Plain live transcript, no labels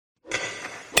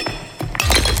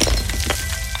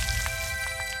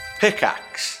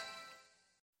Pickaxe.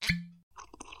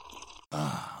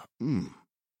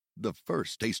 The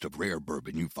first taste of rare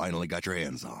bourbon you finally got your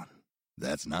hands on.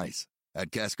 That's nice.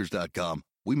 At Caskers.com,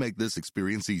 we make this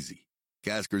experience easy.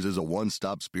 Caskers is a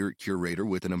one-stop spirit curator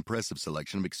with an impressive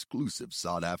selection of exclusive,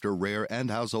 sought-after, rare,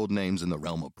 and household names in the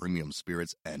realm of premium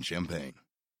spirits and champagne.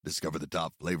 Discover the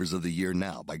top flavors of the year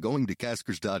now by going to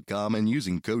Caskers.com and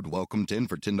using code WELCOME10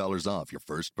 for $10 off your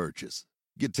first purchase.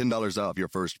 Get $10 off your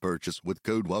first purchase with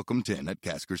code WELCOME10 at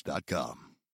Caskers.com.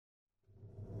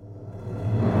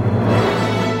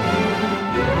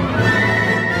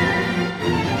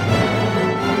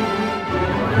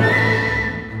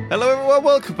 Hello everyone,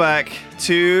 welcome back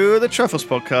to the Triforce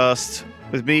podcast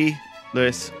with me,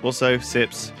 Lewis, also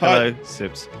Sips. Hello,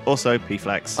 Sips. Also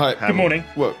P-Flax. Hi, good morning.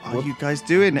 What are you guys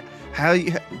doing?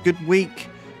 Good week,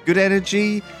 good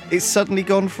energy. It's suddenly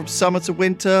gone from summer to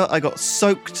winter. I got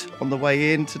soaked on the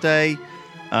way in today.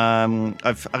 I'm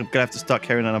gonna have to start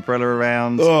carrying an umbrella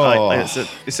around.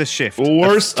 It's a shift.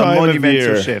 Worst a time monumental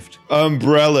of year. Shift.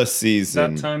 Umbrella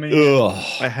season. That time of year.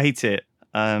 I hate it.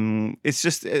 It's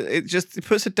just it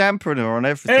puts a dampener on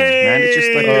everything, man. It's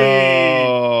just like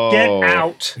get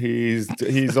out.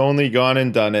 He's only gone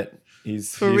and done it.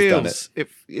 He's reals. done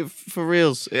it. For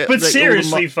reals. But like,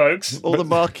 seriously, folks, all the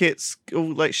markets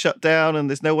all like shut down, and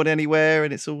there's no one anywhere,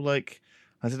 and it's all like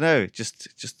I don't know. Just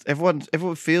everyone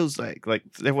feels like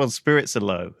everyone's spirits are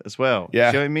low as well.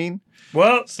 Yeah. Do you know what I mean?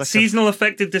 Well, like seasonal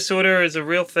affective disorder is a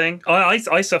real thing.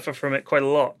 I suffer from it quite a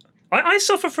lot. I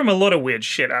suffer from a lot of weird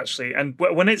shit, actually. And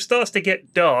when it starts to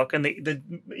get dark and the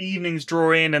evenings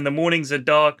draw in and the mornings are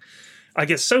dark, I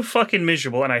get so fucking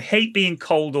miserable. And I hate being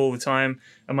cold all the time.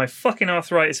 And my fucking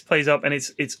arthritis plays up and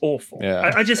it's awful.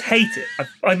 Yeah. I just hate it.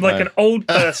 I'm like an old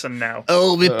person now.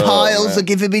 Oh, my piles are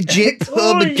giving me jip.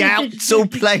 My gout's all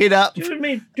playing up. Doing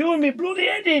me bloody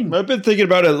head in. I've been thinking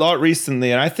about it a lot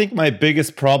recently, and I think my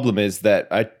biggest problem is that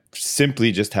I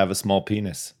simply just have a small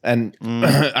penis, and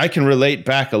I can relate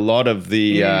back a lot of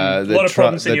the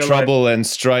trouble and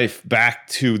strife back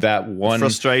to that one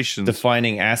frustration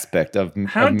defining aspect of me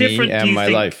and my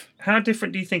life. How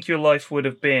different do you think your life would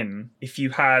have been if you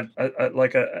had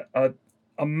a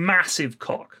massive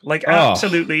cock, like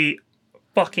absolutely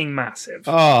fucking massive?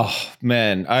 Oh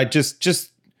man, I just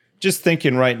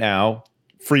thinking right now.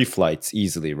 Free flights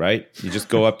easily, right? You just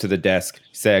go up to the desk,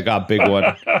 say, I got a big one.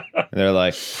 And they're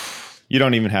like, you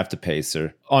don't even have to pay,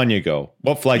 sir. On you go.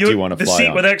 What flight do you want to fly on? The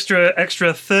seat with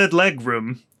extra third leg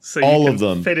room. So all you can of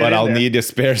them, fit it but I'll there. need a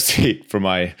spare seat for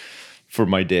my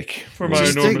dick. For my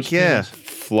enormous penis.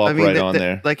 Flop right on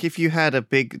there. Like if you had a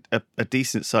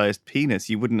decent sized penis,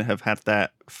 you wouldn't have had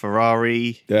that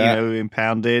Ferrari,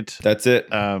 impounded. That's it.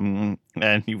 And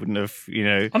you wouldn't have,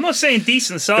 I'm not saying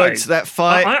decent go size. to that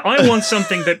fight. I want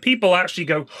something that people actually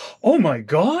go, oh my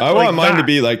God. I want mine to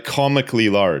be like comically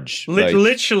large.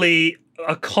 Literally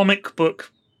a comic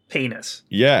book penis.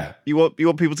 Yeah. You want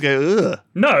people to go, ugh.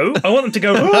 No, I want them to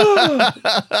go, ugh.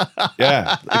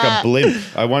 Yeah, like a blimp.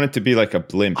 I want it to be like a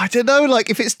blimp. I don't know, like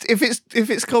if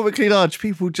it's comically large,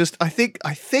 people just I think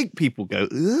people go,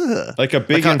 ugh. Like a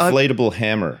big inflatable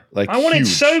hammer. Like I want huge.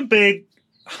 it so big.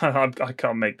 I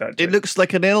can't make that joke. It looks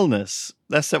like an illness.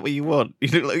 That's not what you want.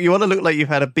 You want to look like you've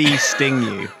had a bee sting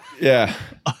you. Yeah.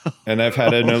 And I've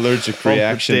had an allergic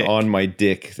reaction on my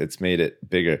dick that's made it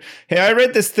bigger. Hey, I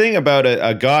read this thing about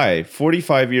a guy,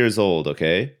 45 years old,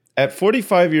 okay? At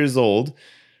 45 years old,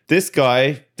 this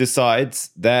guy decides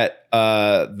that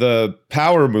the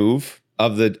power move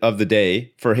of the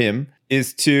day for him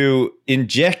is to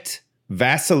inject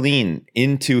Vaseline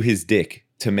into his dick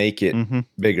to make it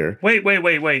bigger.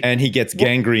 Wait. And he gets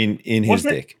gangrene in his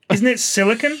dick. Isn't it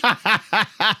silicon? I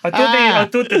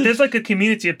thought that there's like a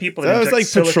community of people that was like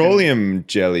silicon. Petroleum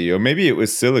jelly, or maybe it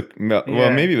was silicon.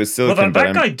 Well, maybe it was silicon. Well,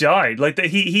 that guy died. Like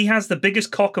he has the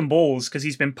biggest cock and balls because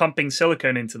he's been pumping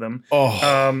silicone into them.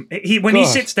 Oh, when he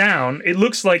sits down, it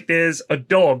looks like there's a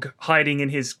dog hiding in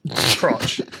his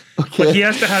crotch. Okay. Like he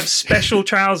has to have special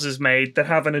trousers made that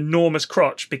have an enormous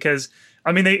crotch because.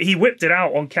 I mean, he whipped it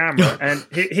out on camera, and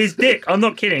his dick, I'm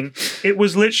not kidding, it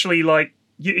was literally like,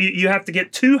 you have to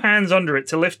get two hands under it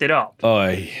to lift it up.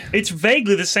 Oy. It's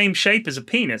vaguely the same shape as a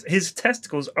penis. His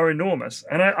testicles are enormous.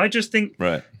 And I just think,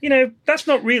 right. That's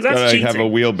not real. That's cheating. Have a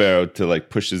wheelbarrow to like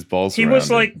push his balls around. He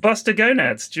was like Buster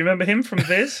Gonads. Do you remember him from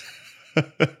Viz?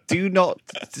 Do not,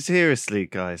 seriously,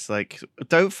 guys, like,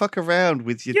 don't fuck around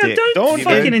with your dick. Don't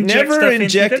fucking inject never stuff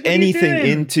inject anything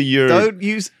into your... Don't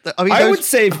use... I'd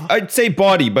say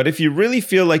body, but if you really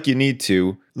feel like you need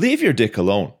to, leave your dick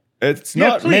alone. It's Yeah,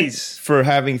 not meant please. for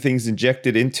having things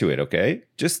injected into it, okay?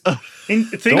 Just Things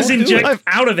Don't do inject it.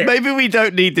 out of it. Maybe we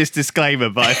don't need this disclaimer,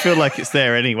 but I feel like it's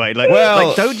there anyway. Like, Well,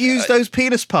 like don't use those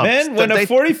penis pumps. man, when They- a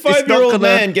it's not 45-year-old gonna-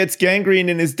 man gets gangrene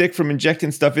in his dick from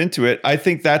injecting stuff into it, I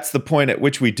think that's the point at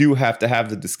which we do have to have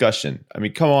the discussion. I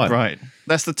mean, come on. Right.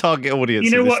 That's the target audience.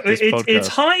 You know of what? This It's podcast.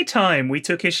 high time we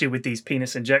took issue with these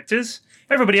penis injectors.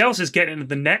 Everybody else is getting into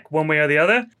the neck one way or the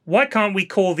other. Why can't we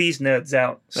call these nerds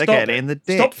out? They're getting it in the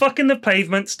dick. Stop fucking the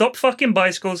pavement. Stop fucking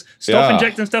bicycles. Stop Yeah.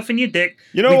 injecting stuff in your dick.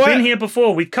 You know We've what? been here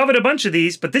before. We've covered a bunch of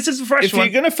these, but this is a fresh If one.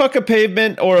 you're gonna fuck a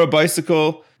pavement or a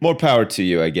bicycle, more power to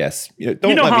you, I guess. Don't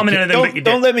You're not let me harming anything but your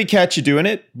don't dick. let me catch you doing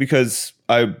it because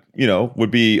I,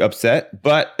 would be upset.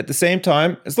 But at the same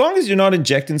time, as long as you're not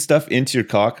injecting stuff into your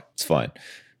cock, it's fine.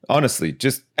 Honestly,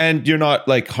 and you're not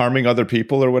like harming other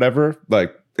people or whatever.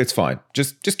 Like it's fine.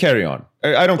 Just carry on.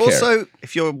 I don't care. Also,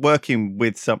 if you're working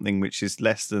with something which is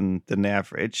less than the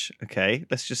average, okay,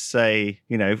 let's just say,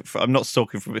 I'm not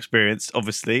talking from experience,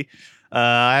 obviously.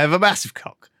 I have a massive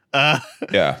cock.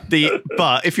 Yeah,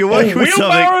 But if you're working with something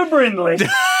Wheelbarrow Brindley.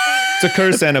 it's a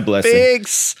curse and a blessing. big,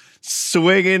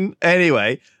 swinging,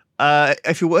 anyway,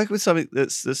 if you're working with something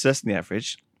that's less than the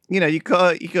average, you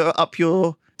got to up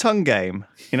your tongue game.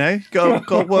 Got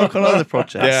to work on other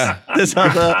projects. Yeah. There's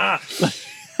other.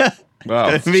 Wow.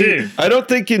 I mean, True. I don't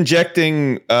think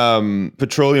injecting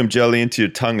petroleum jelly into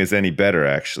your tongue is any better.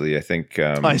 Actually, I think.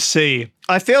 I see.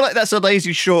 I feel like that's a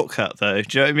lazy shortcut, though.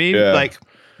 Do you know what I mean? Yeah. Like,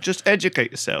 just educate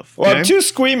yourself. Well, you know? I'm too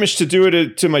squeamish to do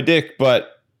it to my dick,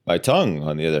 but my tongue,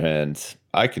 on the other hand,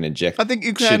 I can inject I think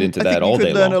you can. shit into I that think all you could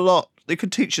day learn long. a lot. You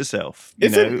could teach yourself. You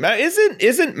know?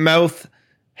 Isn't mouth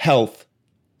health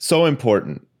so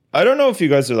important? I don't know if you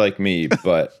guys are like me,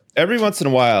 but every once in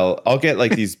a while, I'll get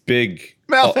like these big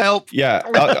Mouth help. Yeah,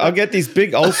 I'll get these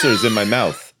big ulcers in my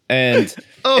mouth, and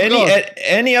God. at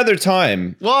any other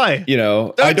time, Why?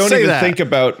 I don't say even that. think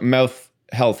about mouth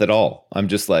health at all. I'm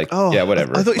just like, Oh, yeah,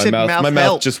 whatever. I thought you my said mouth, mouth my mouth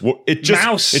help. just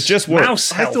Mouse. it just works.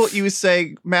 Mouse I health. thought you were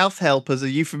saying mouth help as a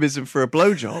euphemism for a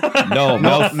blowjob. No,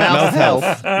 mouth health.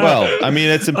 health. Well, I mean,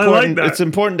 it's like important. that. It's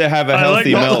important to have a I like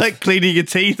healthy that. Not mouth. like cleaning your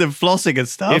teeth and flossing and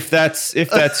stuff. If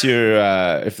that's your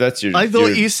I thought your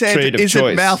you said, trade of isn't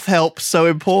choice. mouth help so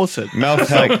important? Mouth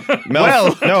help.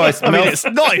 Well, no, it's I mean, mouth. it's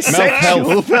not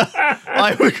essential, but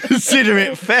I would consider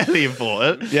it fairly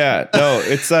important. Yeah, no,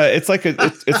 it's like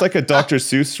a Dr.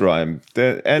 Seuss rhyme.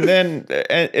 And then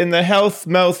in the health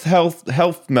mouth.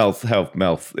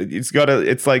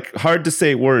 It's like hard to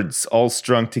say words all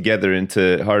strung together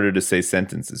into harder to say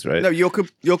sentences, right? No, you're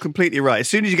completely right. As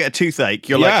soon as you get a toothache,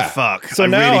 you're Yeah. like, "Fuck!" So I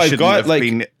now really I've shouldn't got, have like-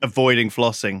 been avoiding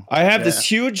flossing. I have this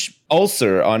huge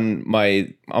ulcer on my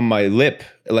lip,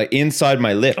 like inside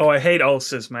my lip. Oh, I hate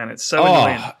ulcers, man. It's so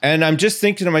annoying. And I'm just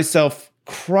thinking to myself,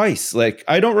 Christ, like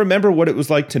I don't remember what it was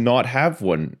like to not have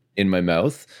one in my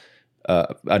mouth.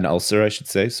 An ulcer, I should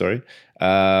say. Sorry.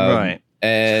 Right.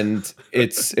 And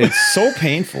it's so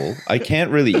painful. I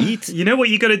can't really eat. You know what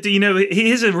you got to do?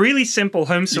 Here's a really simple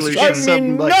home solution. I mean,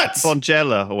 Some, like, nuts!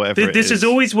 Bonjela or whatever. This has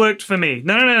always worked for me.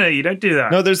 No, you don't do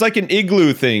that. No, there's like an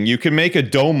igloo thing. You can make a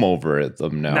dome over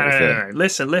them now. No.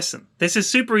 Listen. This is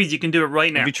super easy. You can do it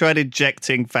right now. Have you tried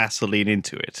injecting Vaseline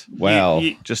into it? Well,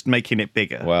 You- Just making it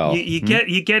bigger. well, You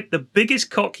get the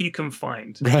biggest cock you can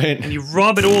find, right, and you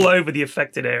rub it all over the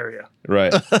affected area.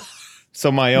 right. So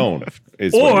my own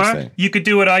is what you're Or saying. you could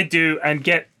do what I do and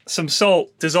get some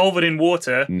salt, dissolve it in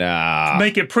water, Nah,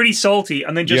 make it pretty salty,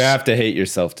 and then just you have to hate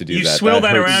yourself to do you that. swill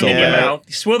that hurts around so in your bad. mouth.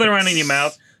 You swill that around in your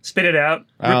mouth, spit it out,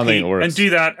 I don't think repeat, it works. and do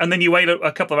that, and then you wait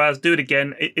a couple of hours, do it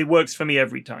again. It works for me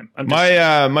every time. I'm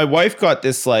just, My wife got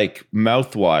this like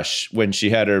mouthwash when she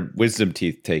had her wisdom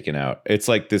teeth taken out. It's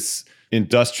like this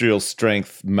industrial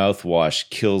strength mouthwash,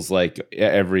 kills like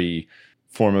every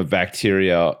form of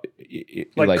bacteria,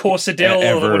 like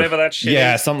Corsadil or whatever that shit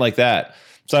Yeah, is. something like that.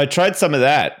 So I tried some of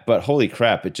that, but holy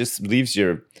crap, it just leaves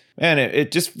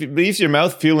it just leaves your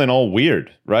mouth feeling all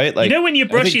weird, right? Like you know when you I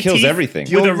brush think your it kills teeth everything.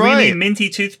 with a You're really right. minty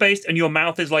toothpaste and your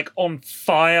mouth is like on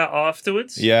fire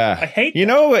afterwards? Yeah. I hate You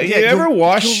know, you ever you're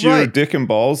wash your right. dick and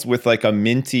balls with like a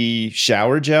minty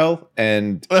shower gel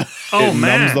and Oh, it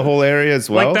man. numbs the whole area as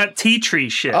well? like that tea tree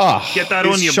shit. Oh, Get that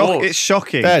on your balls. It's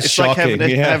shocking. That's it's like shocking,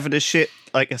 having yeah. having a shit,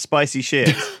 like a spicy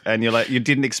shit, and you're like, you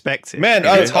didn't expect it. Man,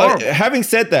 It's horrible. having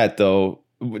said that though,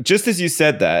 just as you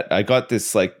said that, I got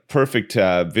this like perfect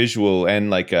visual and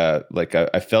like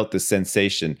I felt this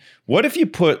sensation. What if you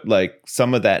put like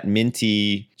some of that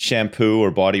minty shampoo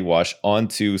or body wash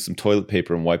onto some toilet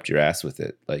paper and wiped your ass with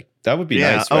it? Like that would be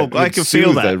Yeah. nice. Oh, right? It I would can feel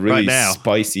soothe that a really right now.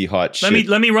 spicy hot shit.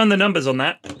 Let me run the numbers on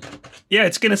that. Yeah,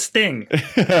 it's gonna sting.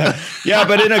 Yeah,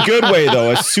 but in a good way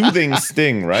though, a soothing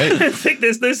sting, right? I think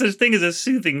there's no such thing as a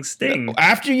soothing sting.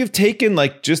 After you've taken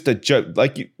like just a jug,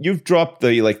 like you've dropped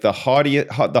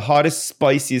the hottest,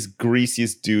 spiciest,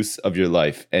 greasiest deuce of your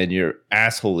life, and your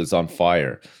asshole is on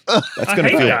fire. That's gonna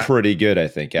feel pretty good, I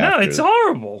think. No, it's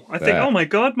horrible. I think, oh my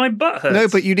god, my butt hurts. No,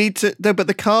 but you need to. No, but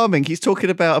the calming. He's talking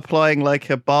about applying like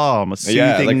a balm, a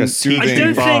soothing, like a soothing I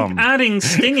don't balm. think adding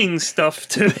stinging stuff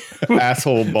to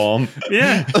asshole balm.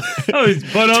 Yeah. Oh, his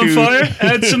butt on fire?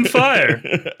 Add some fire.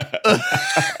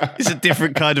 It's a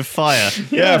different kind of fire.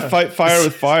 Yeah, fight fire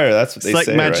with fire. That's what they like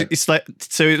say. magic. Right? It's like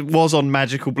so. It was on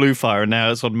magical blue fire, and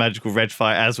now it's on magical red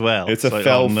fire as well. It's a like,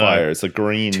 fell fire. It's a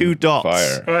green 2 dots.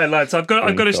 fire. All right, lads. I've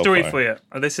got a story for you.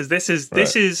 This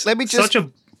is. Let me just. Such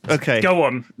a. Okay. Go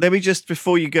on. Let me just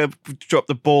before you go drop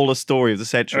the baller story of the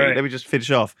century. Right. Let me just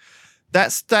finish off.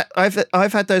 That's that.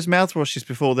 I've had those mouthwashes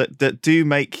before that do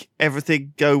make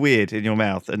everything go weird in your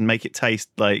mouth and make it taste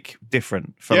like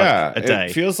different for like a day.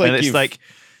 It feels like and it's like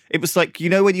it was like, you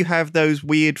know, when you have those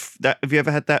weird. Have you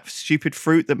ever had that stupid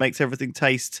fruit that makes everything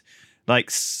taste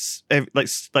like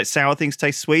sour things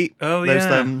taste sweet? Oh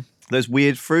Those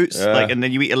weird fruits, and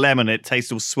then you eat a lemon, and it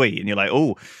tastes all sweet, and you're like,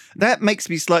 oh, that makes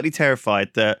me slightly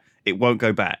terrified that it won't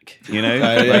go back. You know,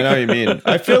 I know what you mean.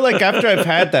 I feel like after I've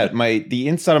had that, the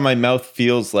inside of my mouth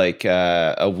feels like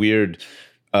a weird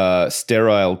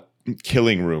sterile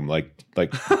killing room, like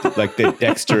that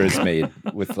Dexter is made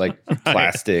with like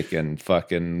plastic and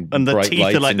fucking and the bright teeth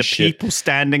lights are like and the shit. people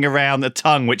standing around the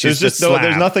tongue, which There's is just the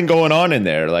there's nothing going on in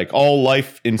there. Like all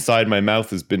life inside my mouth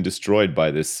has been destroyed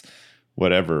by this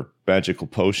whatever magical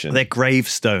potion. They're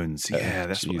gravestones. Yeah,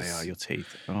 that's what they are. Your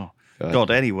teeth. Oh.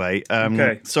 God. Anyway,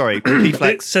 okay. Sorry.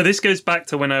 P-Flex. So this goes back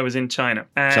to when I was in China.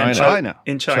 China.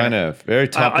 In China. Very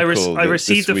topical. I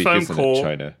received this a week, phone isn't it, call.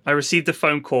 China? I received a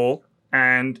phone call,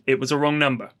 and it was a wrong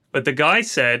number. But the guy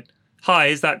said, "Hi,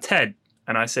 is that Ted?"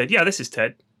 And I said, "Yeah, this is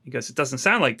Ted." He goes, "It doesn't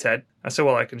sound like Ted." I said,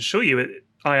 "Well, I can assure you,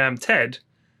 I am Ted."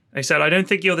 And he said, "I don't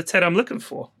think you're the Ted I'm looking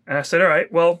for." And I said, "All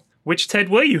right, well, which Ted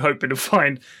were you hoping to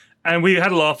find?" And we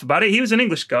had a laugh about it. He was an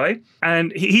English guy,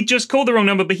 and he just called the wrong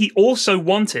number, but he also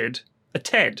wanted a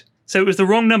Ted. So it was the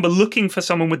wrong number looking for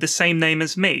someone with the same name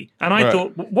as me. And I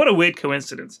thought, what a weird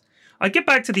coincidence. I get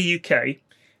back to the UK,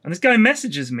 and this guy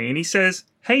messages me, and he says,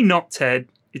 "Hey, not Ted,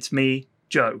 it's me,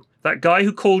 Joe. That guy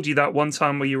who called you that one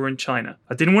time while you were in China.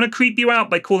 I didn't want to creep you out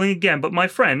by calling again, but my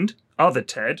friend, other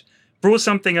Ted, brought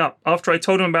something up after I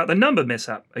told him about the number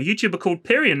mishap. A YouTuber called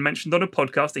Pyrian mentioned on a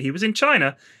podcast that he was in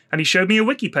China, and he showed me a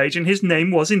wiki page, and his name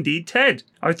was indeed Ted.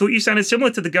 I thought you sounded similar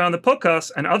to the guy on the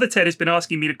podcast, and other Ted has been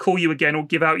asking me to call you again or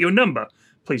give out your number."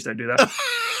 Please don't do that.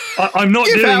 I'm not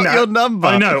doing that. Your number.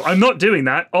 I know, I'm not doing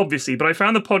that, obviously, but I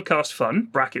found the podcast fun,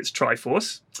 brackets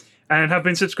Triforce, and have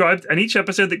been subscribed, and each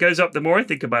episode that goes up, the more I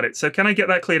think about it. So can I get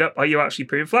that cleared up? Are you actually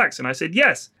Pyrian Flax? And I said,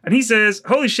 yes. And he says,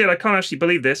 "Holy shit, I can't actually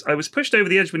believe this. I was pushed over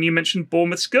the edge when you mentioned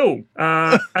Bournemouth School.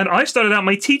 And I started out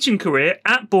my teaching career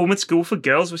at Bournemouth School for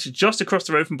Girls, which is just across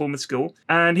the road from Bournemouth School.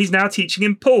 And he's now teaching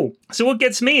in Poole." So what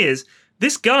gets me is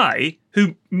this guy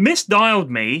who misdialed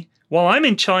me while I'm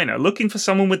in China looking for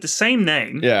someone with the same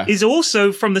name is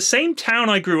also from the same town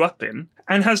I grew up in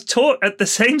and has taught at the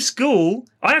same school.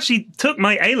 I actually took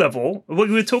my A-level. We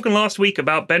were talking last week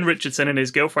about Ben Richardson and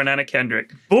his girlfriend Anna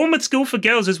Kendrick. Bournemouth School for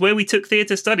Girls is where we took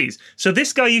theatre studies. So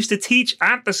this guy used to teach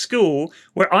at the school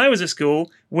where I was at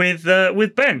school with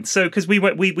Ben. So because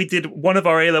we did one of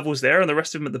our A-levels there and the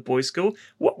rest of them at the boys' school.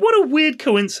 What a weird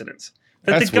coincidence.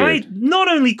 That's the guy not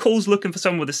only calls looking for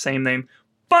someone with the same name,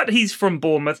 but he's from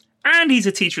Bournemouth, and he's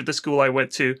a teacher at the school I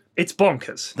went to. It's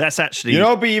bonkers. That's actually... You know,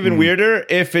 it'd be even weirder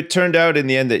if it turned out in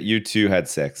the end that you two had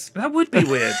sex. That would be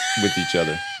weird. With each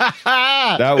other.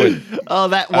 That would... Oh,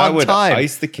 that one would time.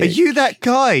 Ice the cake. Are you that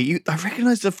guy? I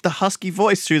recognize the husky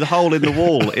voice through the hole in the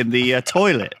wall in the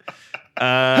toilet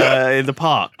in the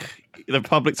park. The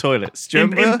public toilets. Do you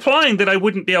remember? Implying that I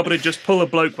wouldn't be able to just pull a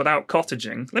bloke without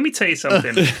cottaging. Let me tell you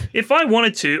something. If I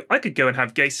wanted to, I could go and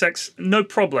have gay sex. No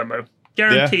problemo.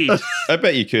 Guaranteed. Yeah. I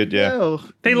bet you could, yeah. Well,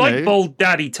 they like bold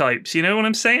daddy types, you know what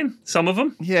I'm saying? Some of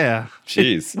them. Yeah.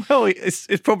 Jeez. Well, it's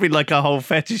probably like a whole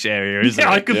fetish area, isn't it?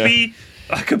 I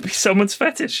could be someone's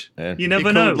fetish. Yeah. You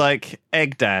never know. Like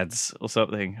egg dads or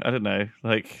something. I don't know.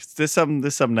 Like there's some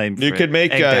name for you could it.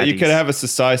 make you could have a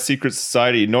secret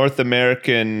society, North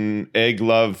American Egg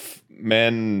Love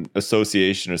Men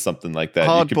Association or something like that.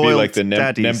 You could be like the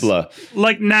NEMBLA.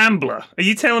 Like NAMBLA. Are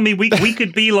you telling me we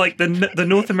could be like the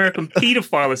North American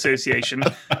Pedophile Association?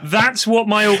 That's what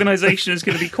my organization is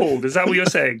going to be called. Is that what you're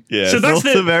saying? Yeah. So that's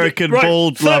North American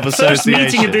Bald Love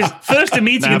Association. First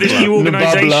meeting of this new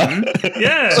organization.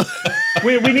 Yeah.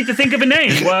 We need to think of a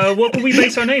name. What will we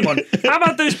base our name on? How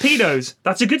about those pedos?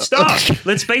 That's a good start.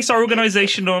 Let's base our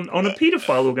organization on a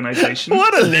pedophile organization.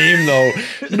 What a name, though.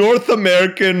 North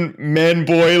American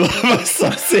Man-Boy Love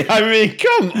Association. I mean,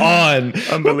 come on.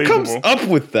 Unbelievable. Who comes up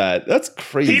with that? That's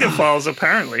crazy. Pedophiles,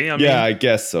 apparently. I mean, yeah, I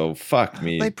guess so. Fuck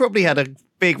me. They probably had a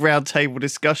big round table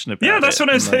discussion about it. yeah, that's what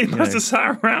I was saying. Like, Must have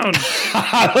sat around.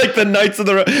 Like the Knights of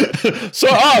the... Sir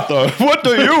Arthur, what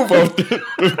do you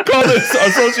call this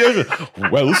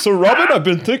association? Well, Sir Robin, I've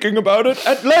been thinking about it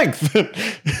at length.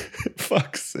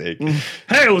 Fuck's sake.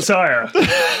 Hail, sire.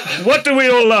 What do we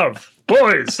all love?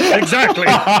 Boys, exactly.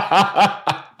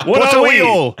 What are we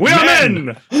all? We are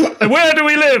men. And where do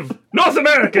we live? North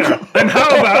America. And how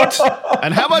about...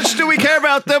 And how much do we care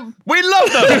about them? We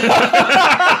love them.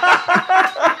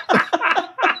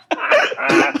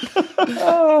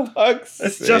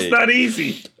 It's just that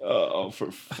easy. Oh,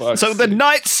 for fuck's So the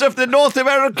Knights of the North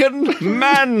American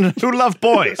Man Who Love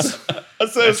Boys.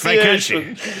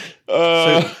 Association.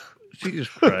 Jesus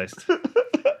Christ.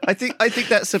 I think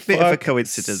that's a bit of a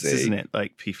coincidence, isn't it?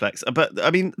 Like P-Flex. But I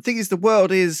mean, the thing is, the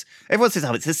world is. Everyone says,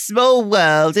 "Oh, it's a small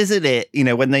world, isn't it?" You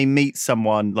know, when they meet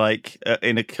someone like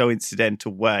in a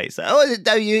coincidental way, it's like, "Oh, I didn't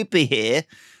know you'd be here."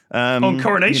 On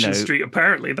Coronation Street,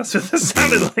 apparently, that's what that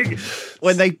sounded like.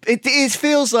 When it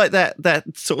feels like that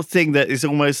sort of thing that is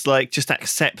almost like just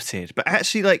accepted, but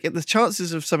actually, like the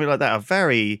chances of something like that are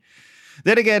very.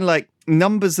 Then again, like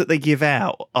numbers that they give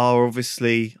out are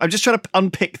obviously. I'm just trying to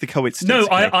unpick the coincidence.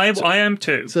 No, I am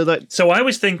too. So I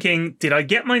was thinking, did I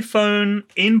get my phone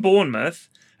in Bournemouth,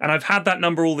 and I've had that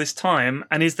number all this time,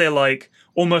 and is there like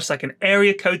almost like an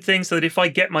area code thing, so that if I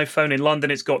get my phone in London,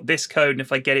 it's got this code, and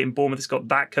if I get it in Bournemouth, it's got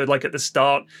that code, like at the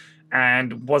start?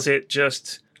 And was it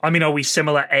just? I mean, are we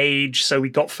similar age? So we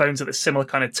got phones at the similar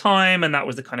kind of time, and that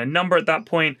was the kind of number at that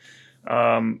point.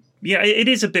 Yeah, it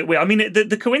is a bit weird. I mean,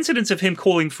 the coincidence of him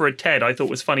calling for a TED I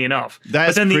thought was funny enough.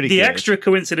 That's but then the good. extra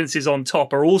coincidences on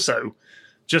top are also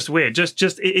just weird.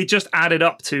 It just added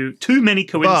up to too many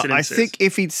coincidences. But I think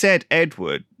if he'd said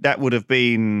Edward, that would have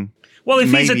been. Well,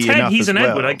 if he's a maybe Ted, enough he's as an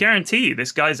well. Edward. I guarantee you,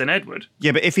 this guy's an Edward.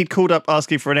 Yeah, but if he'd called up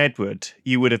asking for an Edward,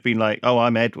 you would have been like, "Oh,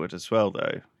 I'm Edward as well,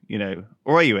 though." You know,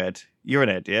 or are you Ed? You're an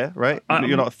Ed, yeah, right?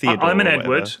 You're not Theodore. I'm an or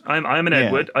Edward. whatever. I'm an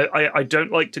Edward. I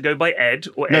don't like to go by Ed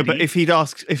or Eddie. No, but if he'd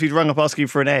rung up asking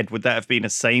for an Ed, would that have been the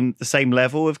same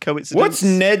level of coincidence? What's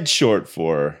Ned short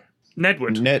for?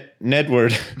 Nedward.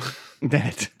 Nedward.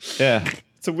 Ned? Yeah.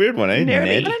 It's a weird one, eh?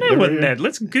 Ned. I don't know what Ned.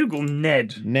 Let's Google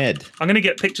Ned. Ned. I'm going to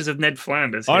get pictures of Ned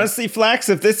Flanders here. Honestly, Flax,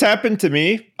 if this happened to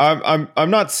me, I'm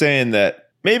not saying that.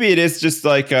 Maybe it is just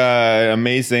like an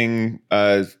amazing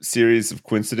series of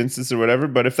coincidences or whatever.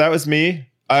 But if that was me,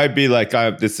 I'd be like,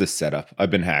 this is a setup.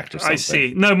 I've been hacked or something. I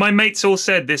see. No, my mates all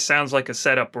said this sounds like a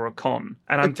setup or a con.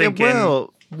 And I'm thinking,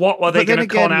 what are they going to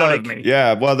con out of me?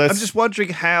 Yeah, well, that's... I'm just wondering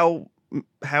how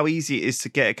easy it is to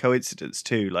get a coincidence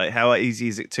too. Like, how easy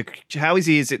is it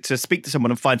to speak to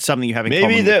someone and find something you have in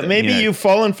common with them, maybe you've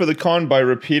fallen for the con by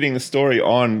repeating the story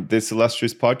on this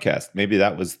illustrious podcast. Maybe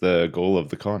that was the goal of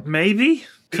the con. Maybe.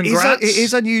 Congrats. It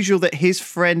is unusual that his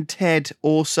friend Ted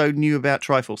also knew about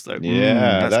Triforce, though.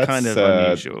 Yeah, that's kind of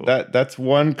unusual. That's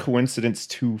one coincidence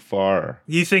too far.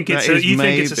 You think it's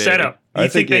a setup? You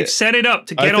think they've set it up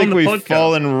to get on the podcast? I think we've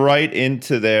fallen right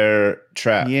into their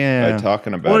trap by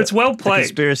talking about it. Well, it's well played. The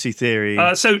conspiracy theory.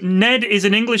 So Ned is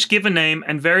an English given name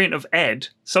and variant of Ed,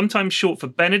 sometimes short for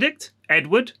Benedict,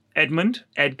 Edward, Edmund,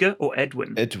 Edgar, or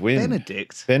Edwin.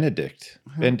 Benedict.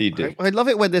 Benedict. I love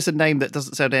it when there's a name that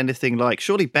doesn't sound anything like.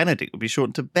 Surely Benedict would be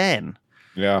shortened to Ben.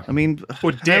 Yeah. I mean,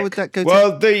 or how would that go?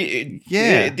 Well, the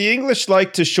English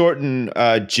like to shorten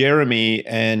Jeremy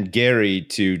and Gary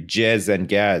to Jez and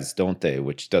Gaz, don't they?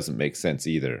 Which doesn't make sense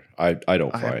either. I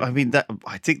don't find. I mean,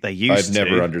 I think they used to. I've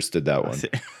never understood that one.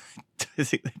 I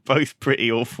think they're both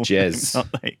pretty awful. Jez.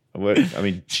 Aren't they?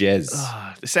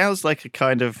 Jez. It sounds like a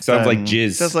kind of... Sounds like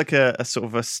jizz. Sounds like a sort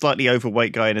of a slightly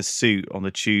overweight guy in a suit on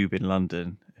the tube in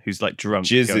London who's like drunk.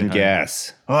 Jizz and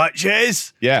gas. All right,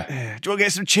 Jez? Yeah. Do you want to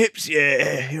get some chips?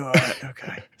 Yeah. You're all right.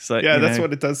 Okay. It's like, yeah, that's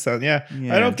what it does sound. Yeah.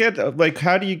 I don't get, like,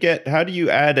 how do you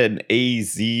add an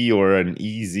AZ or an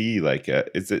EZ? Like,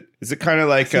 is it kind of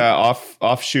like a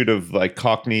offshoot of like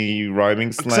Cockney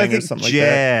rhyming slang or something like that?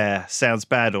 Yeah, sounds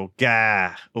bad, or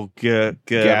ga, or g.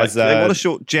 Like, they want to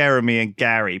short Jeremy and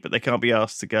Gary, but they can't be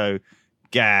asked to go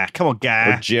ga. Come on,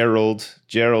 ga. Or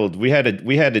Gerald. We had a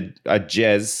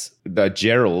Jez,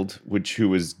 Gerald, who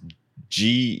was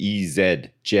G-E-Z.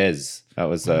 Jez. That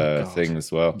was a thing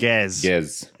as well. Gez.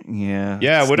 Yeah.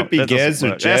 Yeah, would it be Gez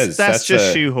or Jez? That's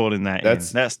just shoehorning that in.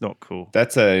 That's not cool.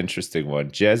 That's an interesting one.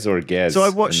 Jez or Gez. So I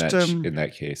watched in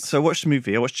that case. So I watched a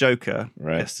movie. I watched Joker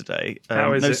yesterday.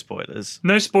 How is no it? spoilers.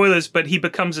 No spoilers, but he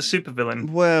becomes a supervillain.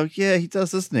 Well, yeah, he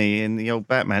does, doesn't he, in the old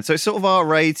Batman? So it's sort of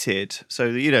R-rated. So,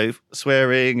 you know,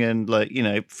 swearing and like, you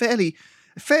know, fairly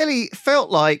felt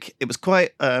like it was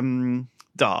quite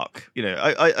dark. You know,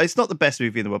 I it's not the best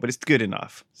movie in the world, but it's good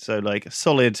enough. So like a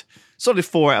solid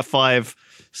 4 out of 5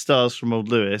 stars from old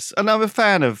Lewis. And I'm a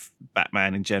fan of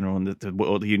Batman in general and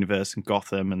the universe and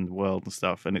Gotham and the world and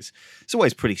stuff. And it's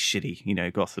always pretty shitty, you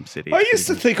know, Gotham City. I used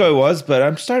to think I was, but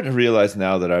I'm starting to realize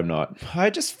now that I'm not. I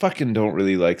just fucking don't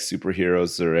really like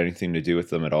superheroes or anything to do with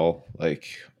them at all. Like,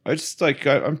 I just like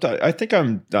I think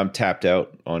I'm tapped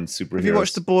out on superheroes. Have you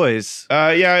watched The Boys?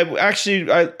 Yeah,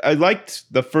 I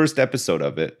liked the first episode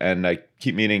of it, and I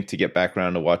keep meaning to get back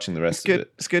around to watching the rest of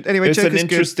it. It's good. Anyway, it's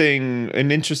Joker's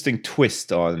an interesting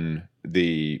twist on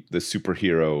the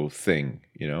superhero thing.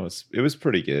 You know, it was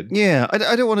pretty good. Yeah,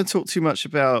 I don't want to talk too much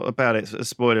about it.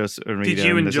 Spoilers. Did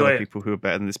you enjoy it? People who are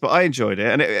better than this, but I enjoyed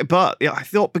it. But I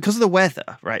thought because of the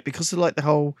weather, right? Because of like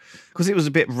because it was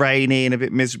a bit rainy and a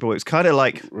bit miserable. It was kind of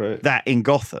like that in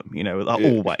Gotham, you know, like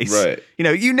always. Right. You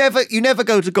know, you never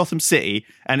go to Gotham City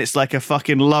and it's like a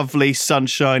fucking lovely,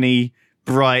 sunshiny,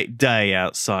 bright day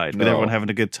outside with everyone having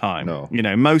a good time. No. You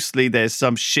know, mostly there's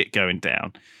some shit going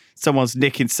down. Someone's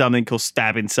nicking something or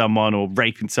stabbing someone or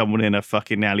raping someone in a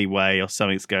fucking alleyway or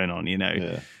something's going on, you know.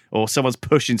 Yeah. Or someone's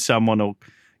pushing someone or,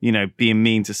 you know, being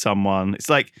mean to someone. It's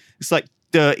like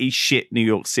dirty shit New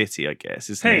York City, I guess,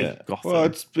 isn't it? Gotham. Well,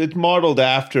 it's modeled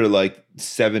after like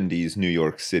 70s New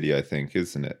York City, I think,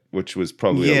 isn't it? Which was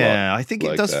probably a lot I think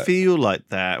like it does that. feel like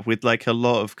that with like a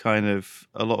lot of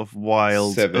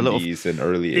wild 70s and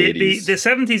early 80s. The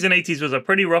 70s and 80s was a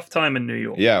pretty rough time in New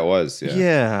York. Yeah, it was.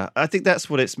 Yeah, I think that's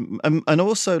what it's, and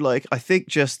also like I think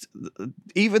just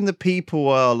even the people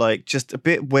are like just a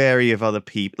bit wary of other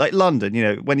people. Like London, you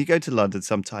know, when you go to London,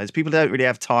 sometimes people don't really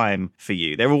have time for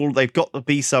you. They've got to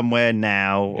be somewhere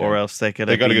now, or else they're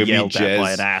gonna be yelled at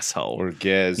by an asshole or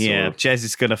Gez. Yeah, or Jez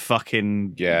is gonna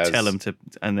fucking tell them to,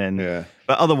 and then. Yeah.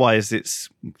 But otherwise, it's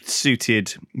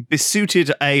besuited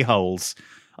a-holes.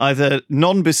 Either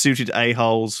non-besuited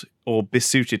a-holes or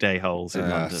besuited a-holes in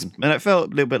London. And it felt a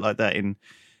little bit like that in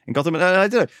Gotham. And I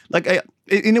don't know, like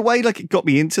in a way, like it got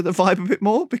me into the vibe a bit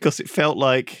more because it felt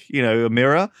like, you know, a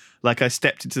mirror. Like I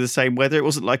stepped into the same weather. It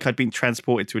wasn't like I'd been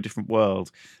transported to a different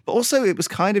world. But also, it was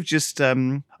kind of just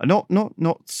not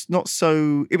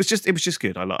so. It was just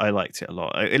good. I liked it a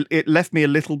lot. It left me a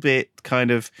little bit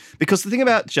kind of, because the thing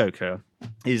about Joker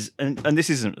is, and this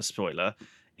isn't a spoiler,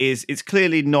 is it's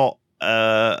clearly not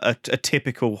a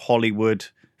typical Hollywood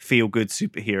feel-good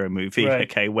superhero movie. Right.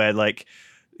 Okay, where like,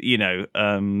 you know,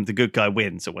 the good guy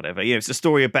wins or whatever. You know, it's a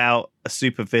story about a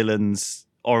supervillain's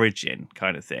origin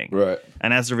kind of thing. Right.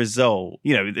 And as a result,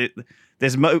 you know,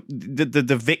 there's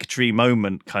the victory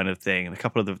moment kind of thing, and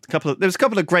there's a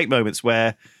couple of great moments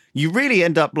where you really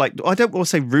end up like, I don't want to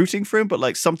say rooting for him, but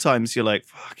like sometimes you're like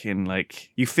fucking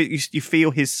like you feel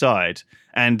his side,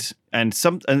 and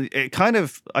it kind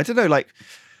of, I don't know, like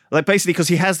basically because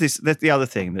he has this. That's the other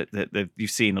thing that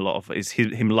you've seen a lot of is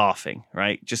him laughing,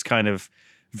 right? Just kind of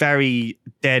very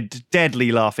deadly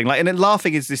laughing. Like, and then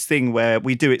laughing is this thing where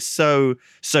we do it so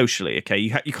socially. Okay,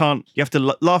 you have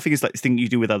to. Laughing is like this thing you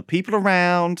do with other people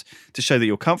around to show that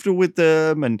you're comfortable with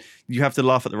them, and you have to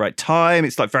laugh at the right time.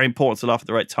 It's like very important to laugh at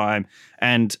the right time,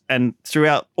 and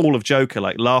throughout all of Joker,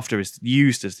 like laughter is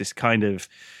used as this kind of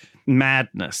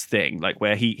madness thing, like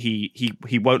where he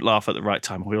won't laugh at the right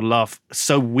time, or he'll laugh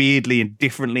so weirdly and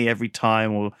differently every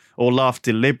time, or laugh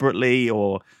deliberately,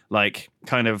 or like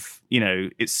kind of, you know,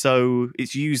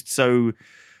 it's used so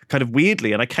kind of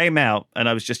weirdly. And I came out and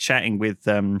I was just chatting with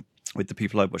the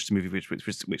people I watched the movie, which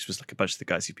was like a bunch of the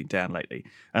guys who've been down lately,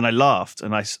 and I laughed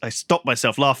and I stopped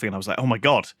myself laughing, and I was like, oh my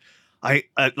god, I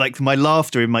like my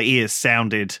laughter in my ears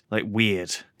sounded like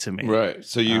weird to me. Right.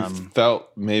 So you felt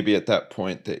maybe at that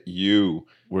point that you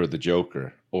were the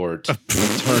Joker, or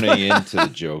turning into the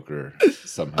Joker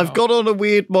somehow. I've got on a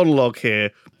weird monologue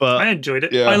here, but I enjoyed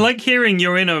it. Yeah. I like hearing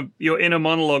your inner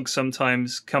monologue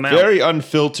sometimes come out. Very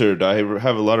unfiltered. I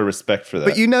have a lot of respect for that.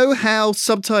 But you know how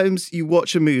sometimes you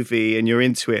watch a movie and you're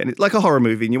into it, and it's like a horror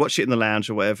movie, and you watch it in the lounge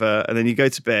or whatever, and then you go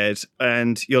to bed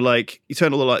and you're like, you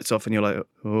turn all the lights off and you're like,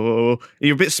 oh, and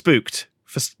you're a bit spooked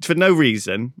for no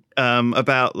reason,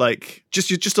 about like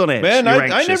you're just on edge. Man, You're I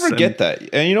anxious never get that.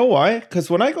 And you know why? Because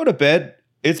when I go to bed,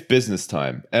 it's business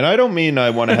time. And I don't mean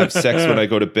I want to have sex when I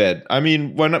go to bed. I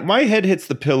mean, when my head hits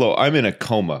the pillow, I'm in a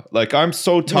coma. Like, I'm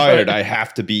so tired, I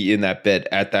have to be in that bed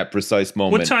at that precise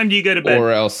moment. What time do you go to bed?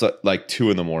 Or else, like,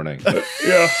 2 a.m.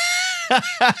 Yeah.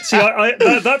 See,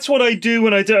 that's what I do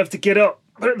when I don't have to get up.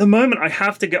 But at the moment, I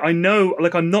have to get. I know,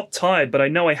 like, I'm not tired, but I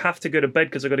know I have to go to bed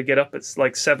because I got to get up at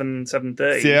like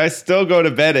 7:30. See, I still go to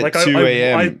bed at 2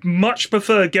 a.m. I much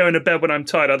prefer going to bed when I'm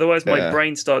tired. Otherwise, my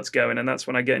brain starts going, and that's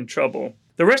when I get in trouble.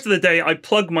 The rest of the day, I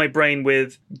plug my brain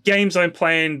with games I'm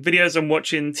playing, videos I'm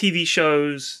watching, TV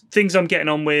shows, things I'm getting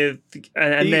on with,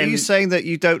 and then... Are you saying that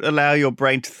you don't allow your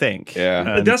brain to think?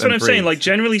 Yeah. That's what I'm saying. Like,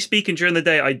 generally speaking, during the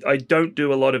day, I don't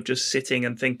do a lot of just sitting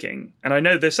and thinking. And I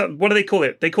know there's some... What do they call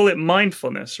it? They call it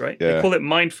mindfulness, right? Yeah. They call it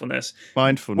mindfulness.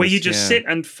 Mindfulness, where you just sit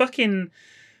and fucking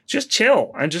just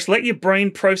chill and just let your brain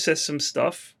process some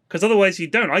stuff. Because otherwise you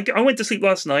don't. I went to sleep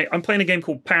last night. I'm playing a game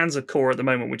called Panzer Corps at the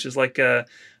moment, which is like a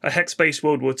hex-based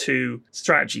World War II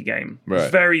strategy game. Right.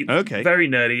 It's very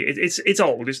nerdy. It's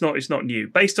old. It's not new.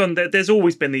 Based on there's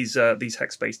always been these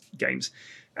hex-based games,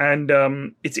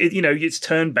 and it's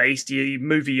turn-based. You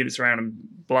move your units around and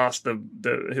blast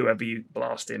the whoever you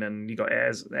blast in, and you got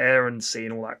air and sea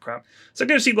and all that crap. So I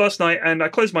go to sleep last night, and I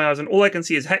close my eyes, and all I can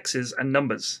see is hexes and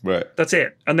numbers. Right. That's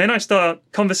it. And then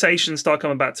conversations start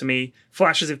coming back to me,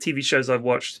 flashes of TV shows I've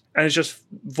watched, and it's just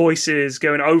voices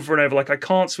going over and over. Like, I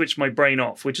can't switch my brain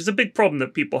off, which is a big problem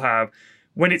that people have.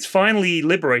 When it's finally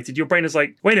liberated, your brain is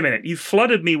like, wait a minute, you've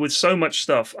flooded me with so much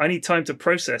stuff. I need time to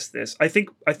process this. I think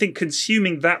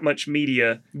consuming that much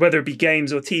media, whether it be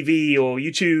games or TV or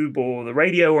YouTube or the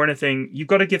radio or anything, you've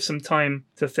got to give some time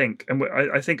to think. And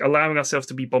I think allowing ourselves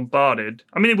to be bombarded.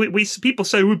 I mean, we people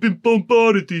say we've been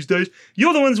bombarded these days.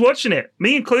 You're the ones watching it,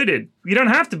 me included. You don't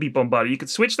have to be bombarded. You could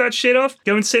switch that shit off,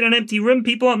 go and sit in an empty room.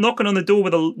 People aren't knocking on the door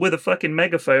with a fucking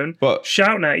megaphone,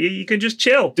 shouting at you. You can just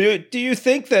chill. Do you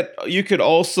think that you could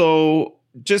also,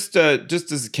 just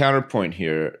as a counterpoint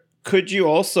here, could you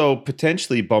also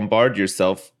potentially bombard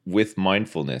yourself with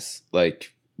mindfulness?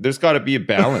 Like, there's got to be a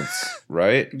balance,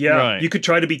 right? Yeah, right. You could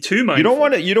try to be too mindful.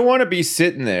 You don't want to be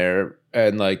sitting there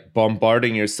and like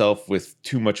bombarding yourself with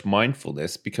too much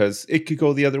mindfulness, because it could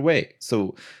go the other way.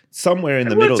 So somewhere in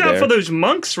the middle there. It works out for those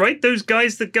monks, right? Those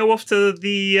guys that go off to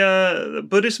the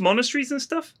Buddhist monasteries and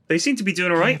stuff. They seem to be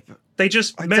doing all right. They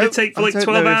just meditate for like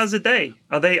 12 hours a day.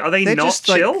 Are they they're not just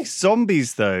chill? like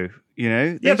zombies, though. You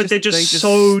know? But they're just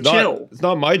so chill. It's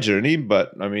not my journey,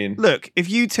 but I mean, look, if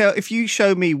you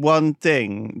show me one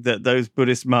thing that those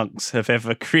Buddhist monks have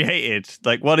ever created,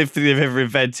 like what if they've ever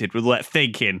invented with that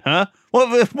thinking, huh?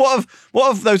 What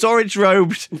have those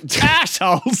orange-robed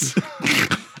assholes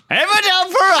ever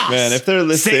done for us? Man, if they're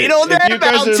listening, sitting on their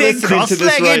mountain,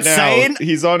 cross-legged, right now, saying,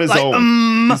 he's on his like,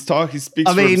 own. He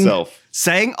speaks for himself.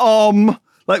 Saying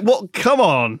like what? Come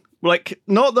on. Like,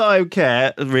 not that I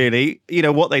care, really,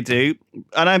 what they do.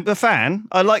 And I'm a fan.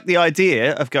 I like the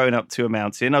idea of going up to a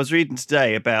mountain. I was reading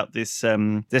today about this,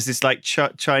 there's this, like,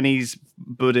 Chinese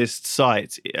Buddhist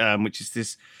site, which is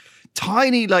this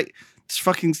tiny, like,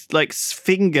 fucking, like,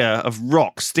 finger of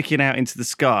rock sticking out into the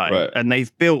sky. Right. And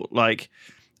they've built, like,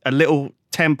 a little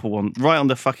temple right on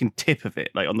the fucking tip of it,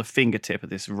 like on the fingertip of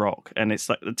this rock, and it's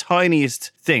like the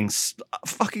tiniest thing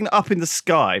fucking up in the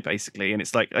sky, basically, and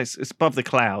it's like it's above the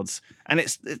clouds, and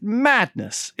it's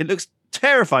madness. It looks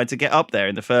terrifying to get up there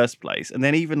in the first place, and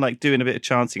then even like doing a bit of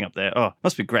chanting up there,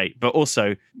 must be great, but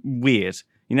also weird.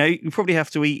 You probably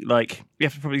have to eat, like, you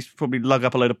have to probably lug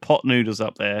up a load of pot noodles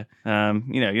up there.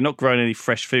 You're not growing any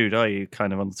fresh food, are you?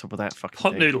 Kind of on the top of that fucking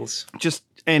pot thing. Noodles. Just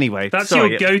anyway. That's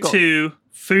your go-to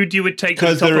food you would take to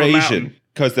the top of a mountain.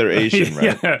 Because they're Asian,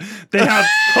 right? Yeah, they have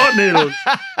pot noodles.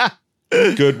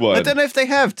 Good one. I don't know if they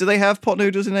have. Do they have pot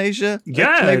noodles in Asia?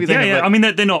 Yeah, Maybe they have, yeah. like... I mean,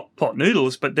 they're not pot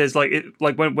noodles, but there's like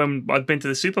when I've been to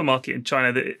the supermarket in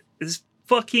China, there's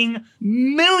fucking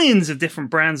millions of different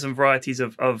brands and varieties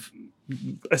of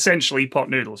essentially pot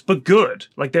noodles, but good.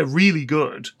 Like, they're really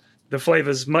good. The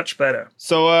flavor's much better.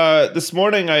 So this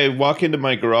morning I walk into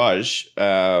my garage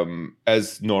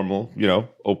as normal,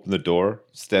 open the door,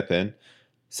 step in,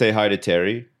 say hi to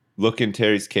Terry, look in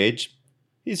Terry's cage.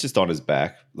 He's just on his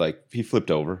back. Like, he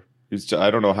flipped over.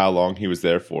 I don't know how long he was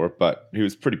there for, but he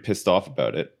was pretty pissed off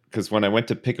about it. Because when I went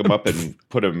to pick him up and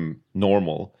put him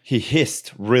normal, he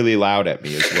hissed really loud at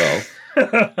me as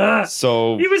well.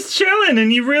 So he was chilling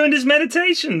and you ruined his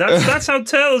meditation. That's how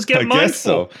turtles get mindful. I guess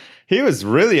so. He was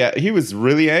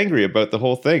really angry about the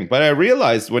whole thing. But I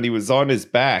realized when he was on his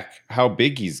back how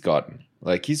big he's gotten.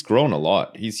 Like, he's grown a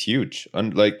lot. He's huge.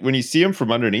 And like, when you see him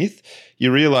from underneath,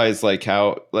 you realize like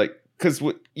how, like, because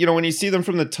when you see them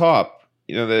from the top,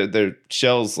 their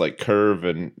shells like curve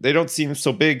and they don't seem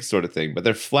so big, sort of thing, but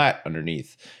they're flat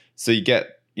underneath. So you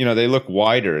get, they look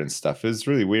wider and stuff. It's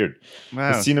really weird. Wow.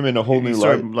 I've seen them in a whole new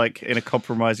light. Like in a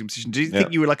compromising position. Do you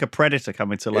think you were like a predator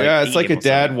coming to like? Yeah, it's like a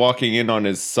dad something? walking in on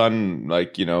his son,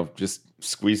 like, just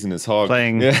squeezing his hog.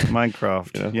 Playing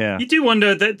Minecraft. Yeah. You do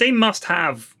wonder that they must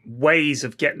have ways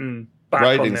of getting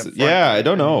back on their front. Yeah, I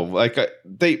don't know. Like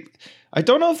I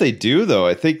don't know if they do though.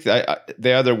 I think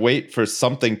they either wait for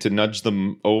something to nudge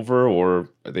them over, or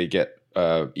they get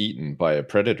eaten by a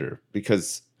predator.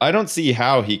 Because I don't see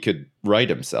how he could right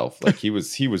himself. Like he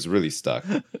was really stuck.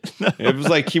 It was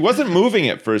like he wasn't moving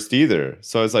at first either.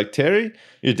 So I was like, Terry,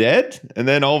 you're dead? And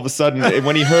then all of a sudden,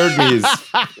 when he heard me, his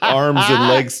arms and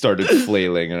legs started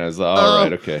flailing, and I was like, all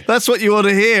right, okay. That's what you want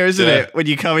to hear, isn't it? When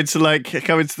you come into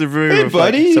the room. Hey,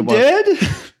 buddy, you dead?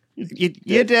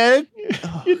 You're dead?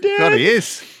 You're dead? God, he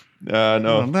is. No.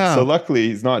 Oh, no. So luckily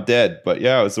he's not dead. But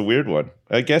yeah, it was a weird one.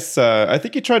 I guess I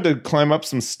think he tried to climb up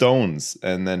some stones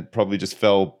and then probably just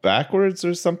fell backwards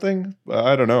or something.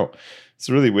 I don't know. It's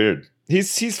really weird.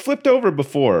 He's flipped over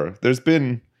before. There's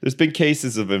been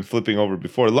cases of him flipping over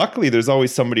before. Luckily, there's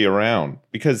always somebody around,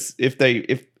 because if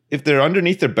they're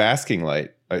underneath their basking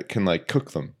light, it can like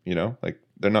cook them. Like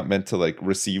they're not meant to like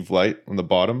receive light on the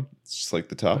bottom. It's just like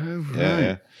the top. Oh, right.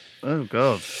 Yeah. Oh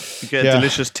God! You get a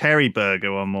delicious Terry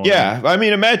burger one morning. Yeah, I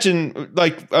mean,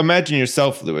 imagine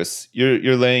yourself, Lewis.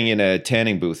 You're laying in a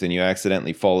tanning booth and you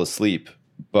accidentally fall asleep,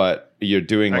 but you're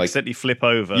doing accidentally flip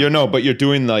over. But you're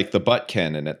doing like the butt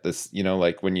cannon at this.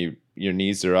 Like when your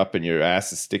knees are up and your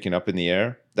ass is sticking up in the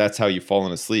air. That's how you've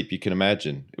fallen asleep. You can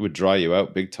imagine it would dry you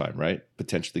out big time, right?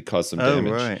 Potentially cause some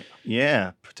damage. Oh right,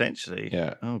 yeah, potentially.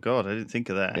 Yeah. Oh God, I didn't think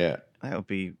of that. Yeah. That would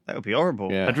be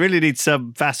horrible. Yeah. I'd really need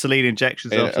some Vaseline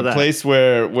injections after that. A place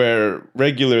where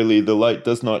regularly the light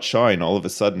does not shine, all of a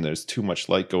sudden there's too much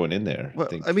light going in there. Well,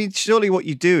 I mean, surely what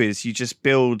you do is you just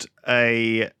build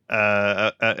an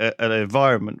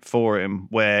environment for him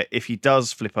where if he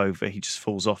does flip over, he just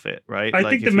falls off it, right? I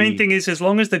think the main thing is as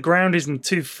long as the ground isn't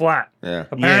too flat. Yeah.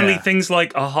 Apparently things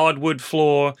like a hardwood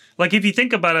floor, like if you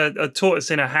think about a tortoise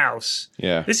in a house,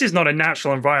 this is not a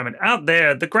natural environment. Out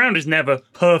there, the ground is never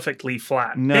perfectly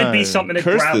flat. No. There'd be something to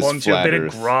grab onto, a bit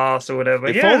of grass or whatever.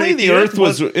 If only the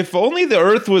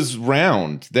earth was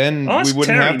round, then we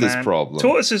wouldn't have this problem.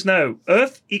 Tortoises know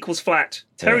Earth equals flat.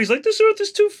 Terry's like, this Earth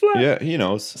is too flat. Yeah, he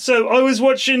knows. So I was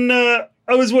watching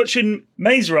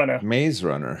Maze Runner. Maze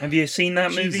Runner. Have you seen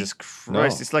that movie? Jesus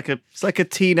Christ! No. It's like a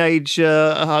teenage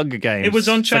Hunger Games. It was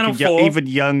on Channel 4. Even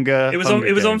younger. It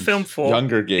was on Film 4.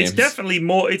 Younger Games. It's definitely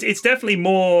more. It's definitely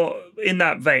more in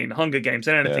that vein, Hunger Games,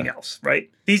 than anything else, right?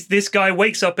 This guy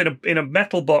wakes up in a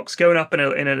metal box going up in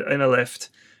a lift.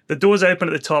 The doors open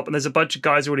at the top, and there's a bunch of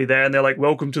guys already there, and they're like,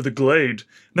 "Welcome to the glade."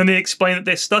 And then they explain that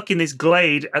they're stuck in this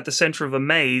glade at the center of a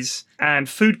maze, and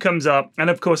food comes up, and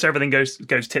of course everything goes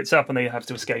tits up, and they have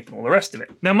to escape and all the rest of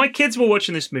it. Now, my kids were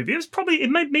watching this movie. It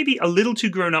may be a little too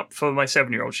grown up for my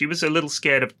 7-year-old. She was a little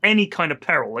scared of any kind of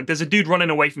peril. Like there's a dude running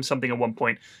away from something at one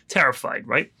point, terrified,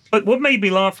 right? But what made me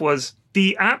laugh was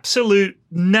the absolute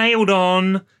nailed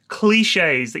on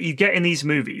cliches that you get in these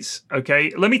movies. Okay,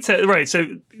 let me tell you. Right, so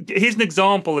here's an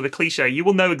example of a cliche. You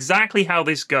will know exactly how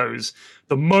this goes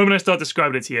the moment I start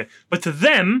describing it to you. But to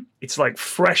them, it's like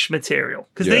fresh material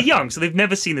because they're young, so they've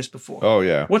never seen this before. Oh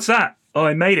yeah. What's that? Oh,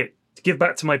 I made it to give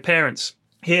back to my parents.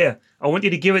 Here, I want you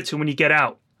to give it to them when you get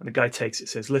out. And the guy takes it,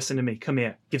 says, "Listen to me, come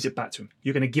here." Gives it back to him.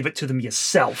 You're going to give it to them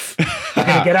yourself. You're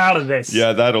going to get out of this.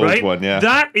 Yeah, that old one, yeah.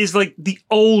 That is like the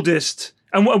oldest.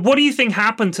 And what do you think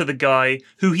happened to the guy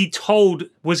who he told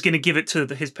was going to give it to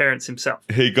his parents himself?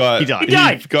 He died. He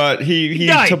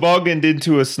tobogganed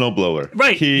into a snowblower.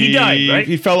 Right. He died, right?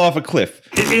 He fell off a cliff.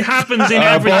 It happens in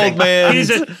everything. A bald man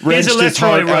wrenched his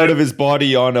heart out of his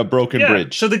body on a broken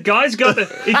bridge. So the guy's got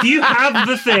if you have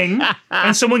the thing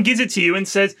and someone gives it to you and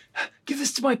says, "Give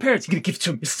this to my parents," you're going to give it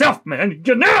to them yourself, man.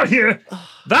 Get out of here.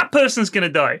 That person's going to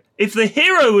die. If the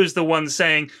hero is the one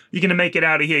saying, "You're going to make it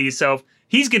out of here yourself,"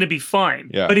 he's going to be fine.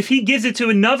 Yeah. But if he gives it to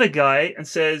another guy and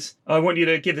says, "I want you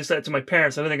to give this letter to my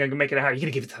parents. I don't think I can make it out," you're going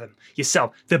to give it to them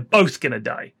yourself. They're both going to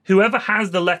die. Whoever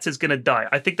has the letter is going to die.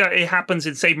 I think that it happens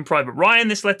in Saving Private Ryan.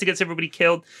 This letter gets everybody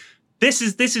killed. This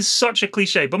is such a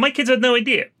cliche, but my kids had no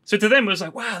idea. So to them, it was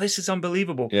like, wow, this is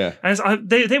unbelievable. Yeah. And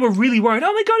they were really worried.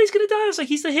 Oh my God, he's going to die. I was like,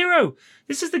 he's the hero.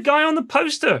 This is the guy on the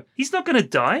poster. He's not going to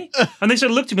die. And they sort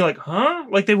of looked at me like, huh?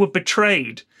 Like they were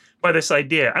betrayed. by this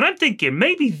idea. And I'm thinking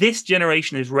maybe this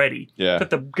generation is ready. Yeah. But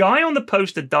the guy on the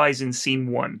poster dies in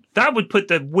scene 1. That would put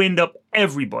the wind up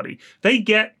everybody. They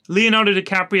get Leonardo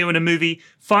DiCaprio in a movie,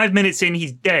 5 minutes in,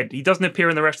 he's dead. He doesn't appear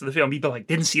in the rest of the film. People are like,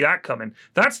 didn't see that coming.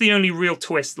 That's the only real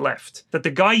twist left. That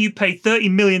the guy you pay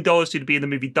 $30 million to be in the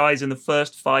movie dies in the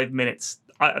first 5 minutes.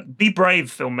 Be brave,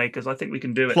 filmmakers. I think we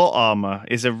can do it. Plot armor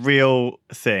is a real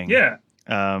thing. Yeah.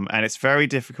 And it's very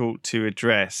difficult to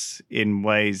address in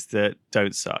ways that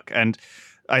don't suck. And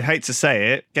I hate to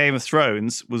say it, Game of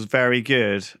Thrones was very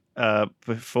good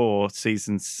before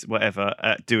seasons whatever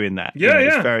at doing that. Yeah, It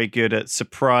was very good at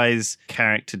surprise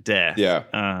character death. Yeah.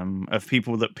 Of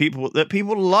people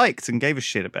liked and gave a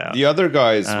shit about. The Other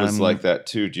Guys was like that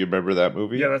too. Do you remember that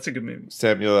movie? Yeah, that's a good movie.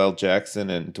 Samuel L. Jackson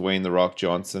and Dwayne "The Rock"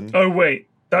 Johnson. Oh, wait.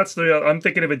 That's I'm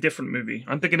thinking of a different movie.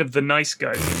 I'm thinking of The Nice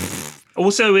Guys.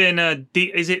 Also in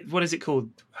what is it called?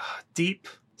 Deep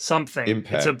something.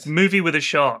 Impact. It's a movie with a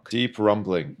shark. Deep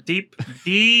Rumbling. Deep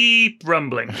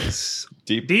rumblings.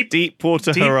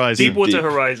 Deepwater Horizon. Deepwater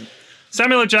Horizon.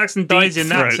 Samuel L. Jackson dies Deep in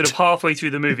that throat. sort of halfway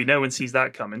through the movie. No one sees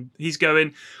that coming. He's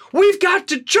going, we've got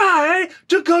to try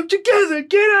to come together.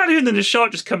 Get out of here. And then the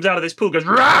shark just comes out of this pool, goes,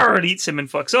 rawr, and eats him and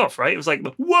fucks off, right? It was like,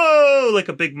 whoa, like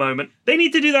a big moment. They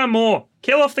need to do that more.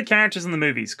 Kill off the characters in the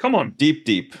movies. Come on.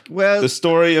 Deep. Well, The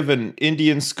story of an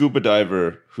Indian scuba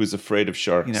diver who's afraid of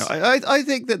sharks. you know, I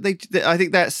think that I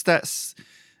think that's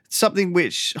something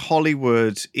which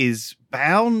Hollywood is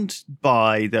bound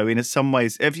by, though, in some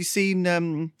ways. Have you seen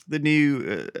the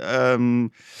new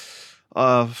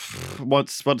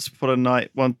Once Upon a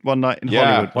Night, one night in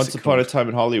Hollywood? Once Upon a Time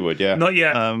in Hollywood. Yeah, Not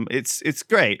yet. It's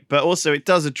great, but also it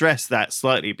does address that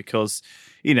slightly because,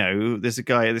 you know, there's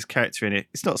this character in it,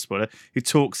 it's not a spoiler, who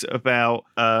talks about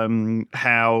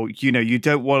how, you know, you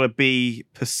don't want to be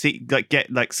perceived, like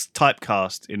get like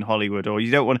typecast in Hollywood, or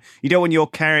you don't want your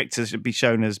characters to be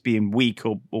shown as being weak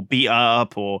or beat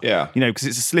up, or you know, because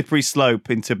it's a slippery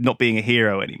slope into not being a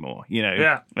hero anymore, you know.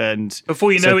 Yeah. And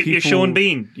Before you know it, you're Sean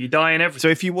Bean. You die in everything. So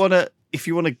if you want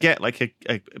to get like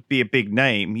be a big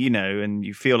name, you know, and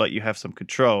you feel like you have some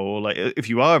control, or like if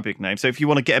you are a big name, so if you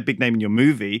want to get a big name in your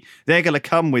movie, they're going to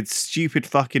come with stupid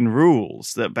fucking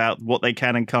rules about what they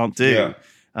can and can't do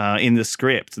in the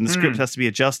script, and the script has to be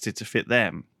adjusted to fit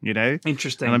them, you know.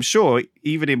 Interesting. And I'm sure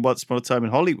even in Once Upon a Time in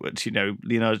Hollywood, you know,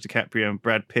 Leonardo DiCaprio and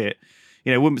Brad Pitt,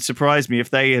 you know, it wouldn't surprise me if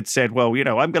they had said, well, you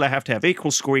know, I'm going to have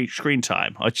equal screen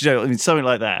time, or, you know, I mean, something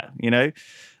like that, you know.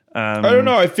 I don't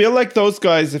know. I feel like those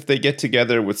guys, if they get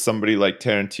together with somebody like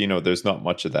Tarantino, there's not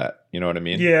much of that. You know what I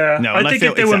mean? Yeah. No, I think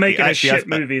if they were making a shit I've-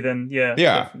 movie, then yeah.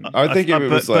 Yeah. definitely. I think if it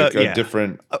was like a yeah.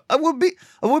 different. I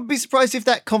would be surprised if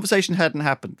that conversation hadn't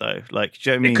happened, though. Like,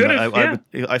 do you know what I mean?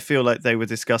 It could've, I feel like they were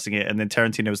discussing it, and then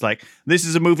Tarantino was like, "This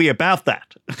is a movie about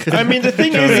that." I mean, the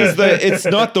thing is that it's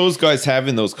not those guys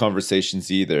having those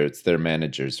conversations either. It's their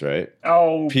managers, right?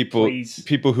 Oh, People please.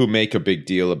 who make a big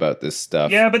deal about this stuff.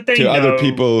 Yeah, but they to know. other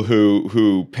people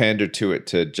who pander to it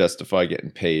to justify getting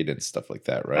paid and stuff like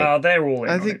that, right? Oh, they're all in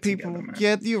I on think it people, together, man.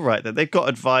 yeah, you're right. That they've got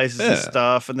advisors and Yeah.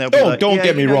 stuff, and they'll be like, Don't yeah,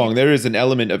 get me you know, wrong. There is an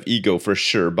element of ego for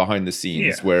sure behind the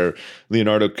scenes Yeah. where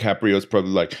Leonardo DiCaprio's probably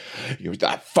like, "You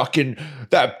that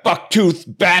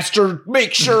bucktooth bastard.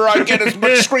 Make sure I get as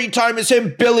much screen time as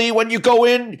him, Billy. When you go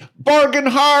in, bargain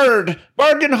hard,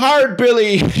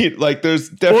 Billy." Like, there's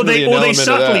definitely Or an they element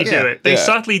subtly of do that. it. They Yeah.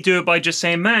 subtly do it by just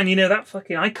saying, "Man, you know that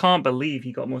fucking. I can't believe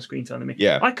he got more screen time than me.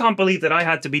 Yeah. I can't believe that I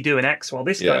had to be doing X while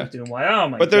this guy Yeah. was doing Y. Oh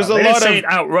my But there's god!" a They didn't lot say of it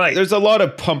outright. There's a lot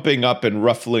of pumping up and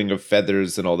ruffling of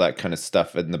feathers and all that kind of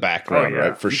stuff in the background,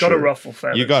 right? For you sure, got to ruffle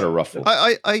feathers. You got to ruffle.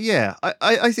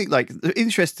 I think like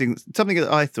interesting something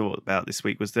that I thought about this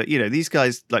week was that, you know, these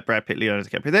guys like Brad Pitt, Leonardo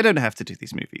DiCaprio, they don't have to do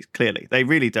these movies. Clearly, they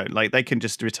really don't. Like, they can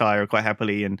just retire quite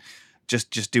happily and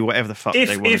just do whatever the fuck they want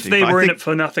to do. If they But I were in think- it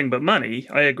for nothing but money,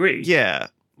 I agree. yeah.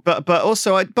 But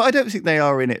also, I don't think they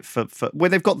are in it for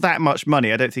when they've got that much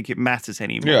money. I don't think it matters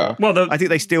anymore. Yeah. Well, I think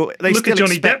they still look at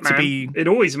Johnny expect Depp, to man. be. It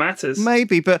always matters.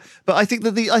 Maybe, but I think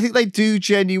that they do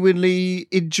genuinely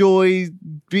enjoy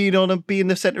being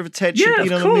the center of attention, Yeah,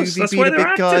 being of on a course. movie, That's being why a big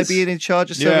they're guy, actors. being in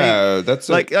charge of something. Yeah, that's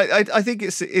Like I think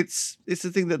it's the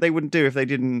thing that they wouldn't do if they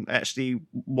didn't actually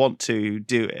want to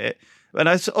do it. And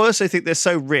I also think they're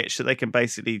so rich that they can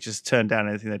basically just turn down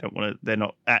anything they don't want to. They're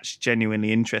not actually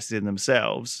genuinely interested in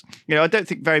themselves. You know, I don't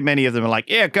think very many of them are like,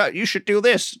 "Yeah, go, you should do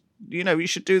this. You know, you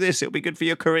should do this. It'll be good for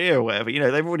your career or whatever." You know,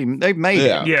 they've made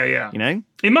Yeah. it. Yeah. You know,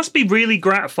 It must be really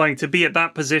gratifying to be at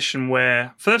that position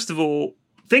where, first of all,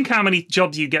 think how many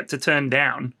jobs you get to turn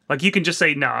down. Like you can just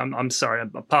say, no, I'm sorry,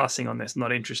 I'm passing on this,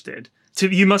 not interested.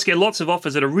 You must get lots of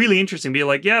offers that are really interesting. Be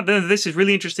like, yeah, this is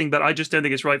really interesting, but I just don't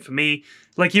think it's right for me.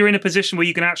 Like you're in a position where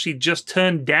you can actually just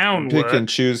turn down pick and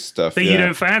choose stuff that you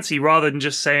don't fancy, rather than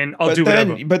just saying, I'll do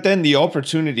whatever. But then the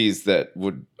opportunities that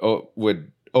would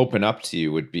open up to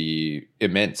you would be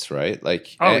immense, right?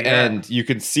 Like, and you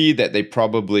can see that they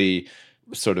probably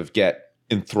sort of get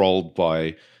enthralled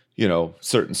by, you know,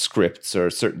 certain scripts or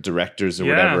certain directors or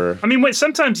whatever. I mean,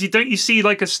 sometimes you see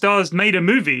like a star's made a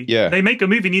movie. Yeah. They make a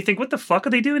movie and you think, what the fuck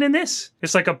are they doing in this?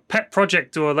 It's like a pet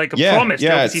project or like a promise.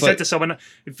 Yeah, obviously said to someone,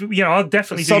 I'll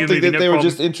definitely do your movie. Something that they were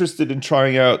just interested in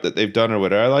trying out that they've done or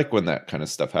whatever. I like when that kind of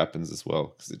stuff happens as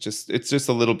well. Because it's just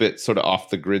a little bit sort of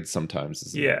off the grid sometimes.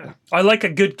 Isn't it? I like a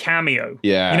good cameo.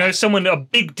 Yeah. You know, a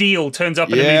big deal turns up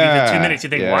in a movie for 2 minutes. You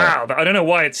think, wow, I don't know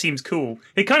why it seems cool.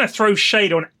 It kind of throws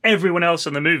shade on everyone else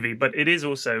in the movie, but it is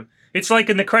also, it's like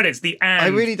in the credits, I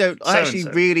actually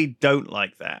really don't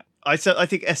like that. I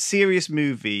think a serious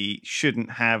movie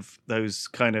shouldn't have those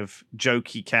kind of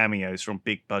jokey cameos from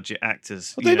big budget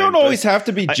actors. Well, they don't always have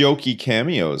to be jokey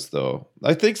cameos, though.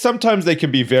 I think sometimes they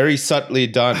can be very subtly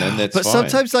done, and it's but fine.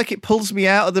 Sometimes, like, it pulls me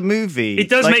out of the movie. It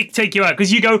does take you out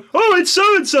because you go, oh, it's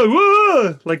so and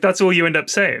so. Like that's all you end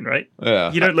up saying, right?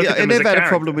 Yeah. You don't look at them as a character. I never had a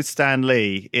problem with Stan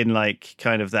Lee in like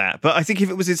kind of that, but I think if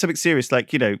it was in something serious,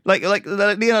 like, you know, like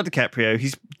Leonardo DiCaprio,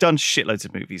 he's done shitloads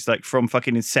of movies, like from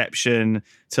fucking Inception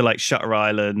to like Shutter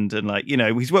Island, and like, you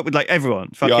know, he's worked with like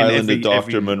everyone. The Island of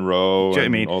Dr. Monroe, do you know what I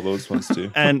mean? All those ones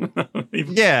too. And I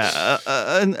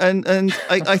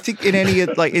think in any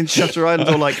like in Shutter Island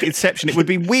or like Inception, it would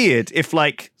be weird if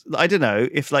like, I don't know,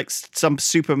 if like some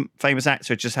super famous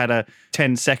actor just had a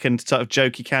 10-second sort of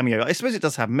jokey cameo. I suppose it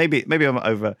does happen. Maybe I'm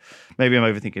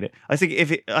overthinking it. I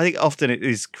think often it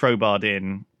is crowbarred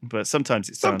in, but sometimes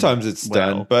it's done,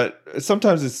 but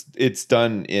sometimes it's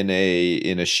done in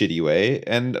a shitty way,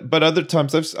 but other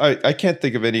times I can't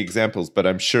think of any examples, but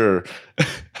I'm sure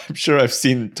I've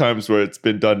seen times where it's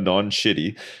been done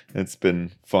non-shitty and it's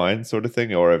been fine, sort of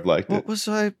thing, or I've liked it.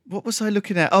 What was I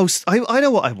looking at? Oh, I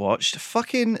know what I watched.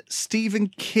 Fucking Stephen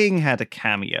King had a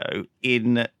cameo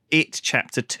in It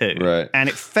Chapter 2, right? And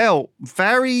it felt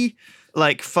very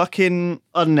like fucking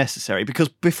unnecessary because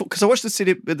I watched the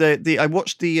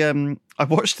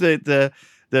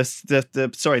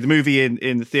movie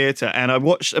in the theater,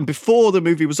 and before the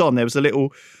movie was on, there was a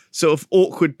little sort of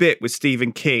awkward bit with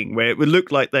Stephen King where it would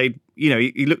look like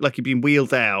he looked like he'd been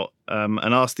wheeled out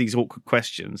and asked these awkward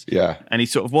questions. Yeah. And he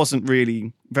sort of wasn't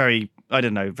really very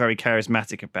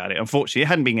charismatic about it. Unfortunately, it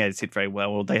hadn't been edited very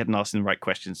well, or they hadn't asked him the right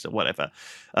questions or whatever.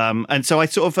 And so I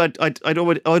sort of, I'd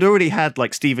already had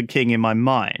like Stephen King in my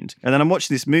mind. And then I'm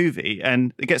watching this movie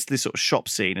and it gets to this sort of shop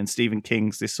scene and Stephen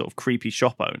King's this sort of creepy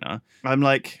shop owner. I'm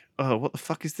like, oh, what the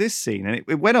fuck is this scene? And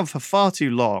it went on for far too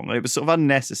long. It was sort of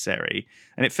unnecessary,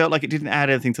 and it felt like it didn't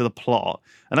add anything to the plot.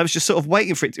 And I was just sort of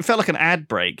waiting for it. It felt like an ad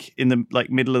break in the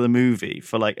like middle of the movie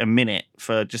for like a minute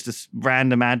for just this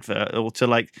random advert, or to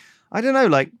like, I don't know,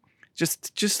 like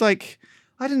just like,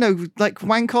 I don't know, like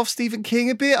wank off Stephen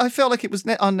King a bit. I felt like it was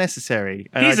unnecessary.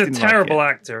 He's a terrible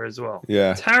actor as well.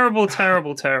 Yeah. Terrible.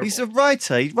 He's a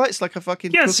writer. He writes like a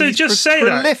fucking... Yeah, so just say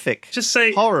prolific. That. Just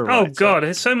say... Horror Oh, writer.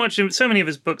 God, so many of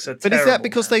his books are terrible. But is that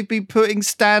because they've been putting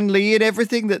Stan Lee in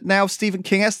everything that now Stephen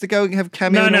King has to go and have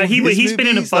cameo? No, he's been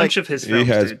in a bunch of his films.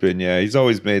 He has been, yeah. He's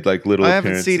always made like little appearances. I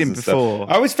haven't seen him before.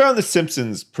 I always found The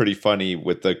Simpsons pretty funny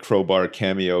with the crowbar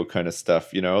cameo kind of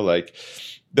stuff, you know, like...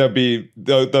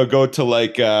 They'll go to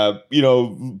like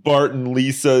Bart and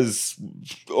Lisa's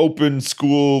open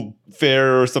school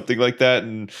fair or something like that,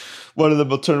 and one of them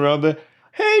will turn around and,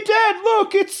 hey Dad,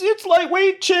 look, it's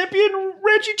lightweight champion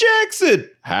Reggie Jackson.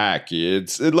 Hi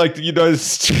kids. And like, you know,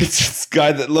 it's this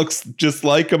guy that looks just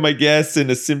like him, I guess, in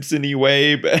a Simpson-y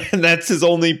way, and that's his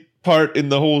only part in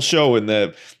the whole show. In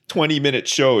the 20-minute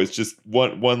show is just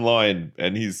one line,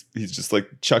 and he's just like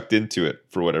chucked into it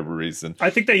for whatever reason. I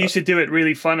think they used to do it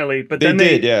really funnily, but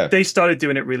they started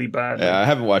doing it really bad. Yeah, I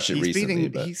haven't watched it recently.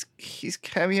 He's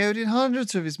cameoed in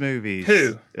hundreds of his movies.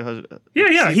 Who?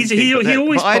 Yeah. He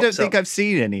always. But I don't think I've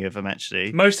seen any of them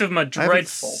actually. Most of them are dreadful. I haven't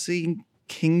seen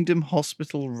Kingdom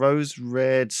Hospital, Rose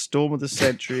Red, Storm of the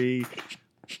Century.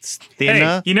 Thinner.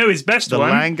 Hey, you know his best the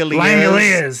one?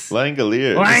 Langoliers.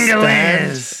 Langoliers.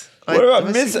 What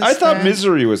about I thought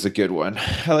Misery was a good one.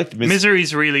 I liked Misery.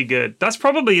 Misery's really good. That's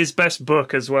probably his best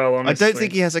book as well, honestly. I don't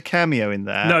think he has a cameo in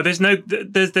that. No,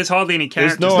 there's hardly any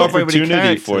characters. There's no not very many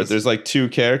opportunity for it. characters. There's like 2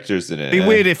 characters in it. It'd be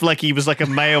weird if like he was like a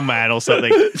mailman or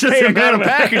something. Hey, I got a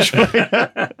package for you.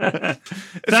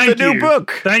 It's the new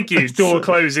book. Thank you. Door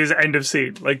closes, end of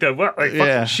scene. Like the what? Like fucking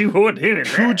shoehorned him in there.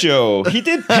 Cujo. He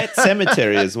did Pet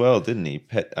Cemetery as well, didn't he?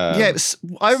 I remember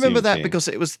Stephen that King. because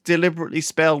it was deliberately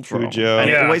spelled wrong. Cujo. And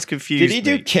it Yeah. always confused Did he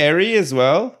do me. Carrie as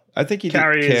well? I think he did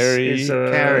Carrie Carrie.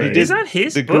 Carrie. He did Is that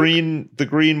his the book?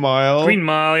 Green Mile? Green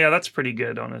Mile, yeah, that's pretty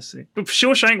good, honestly. But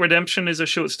Shawshank Redemption is a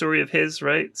short story of his,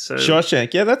 right? So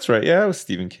Shawshank. Yeah, that's right. Yeah, it was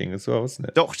Stephen King as well, wasn't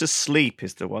it? Doctor Sleep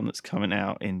is the one that's coming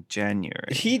out in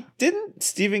January. Didn't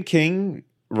Stephen King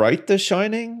write The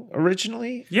Shining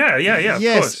originally? yeah, of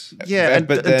yes, course. yeah,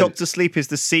 But and then- Doctor Sleep is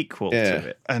the sequel Yeah. to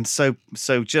it, and so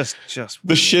just The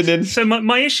weird. Shinin. So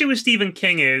my issue with Stephen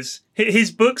King is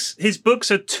his books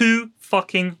are too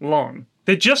fucking long.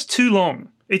 They're just too long.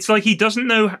 It's like he doesn't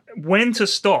know when to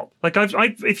stop. Like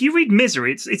if you read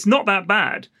Misery, it's not that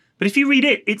bad. But if you read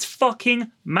it, it's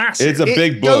fucking massive. It's a It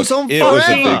big book. goes on It was a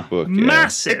forever. big book. Yeah.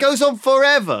 Massive. It goes on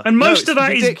forever, And No, most it's of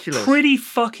that ridiculous. is pretty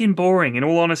fucking boring, in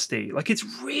all honesty. Like, it's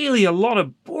really a lot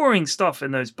of boring stuff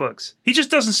in those books. He just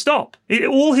doesn't stop.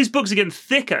 All his books are getting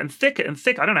thicker and thicker and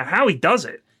thicker. I don't know how he does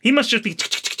it. He must just be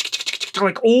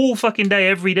like all fucking day,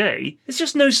 every day. There's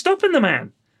just no stopping the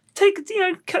man.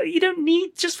 You don't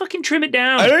need, just fucking trim it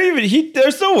down. I don't even.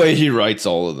 There's no way he writes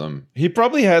all of them. He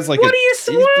probably has like What a. are you-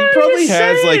 he what are probably you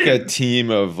has like saying? a team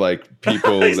of like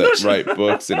people He's that not- write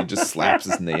books, and he just slaps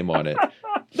his name on it.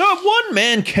 No, one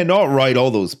man cannot write all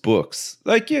those books.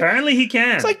 Like, Apparently he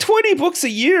can. it's like 20 books a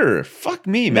year. Fuck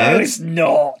me, no, man. it's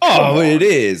not. Oh, it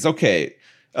is. Okay,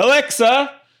 Alexa,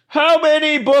 how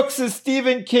many books has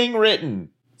Stephen King written?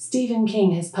 Stephen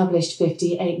King has published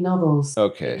 58 novels,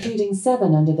 Okay, including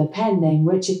 7 under the pen name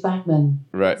Richard Bachman,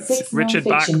 right. 6 Richard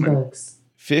non-fiction Bachman. books.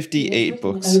 He has 58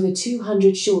 written books. over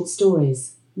 200 short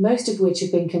stories, most of which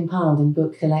have been compiled in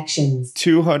book collections.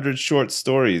 200 short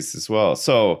stories as well.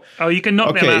 So, Oh, you can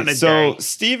knock them out in okay, a so day.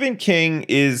 Stephen King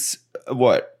is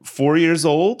what, 4 years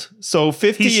old? So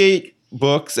 58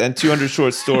 books and 200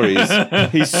 short stories.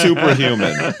 He's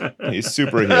superhuman. He's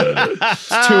superhuman.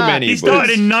 It's too many He books.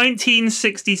 started in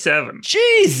 1967.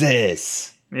 Jesus.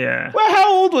 Yeah. Well,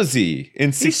 how old was he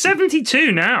in He's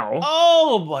 72 now.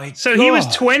 Oh my So he was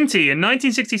 20 in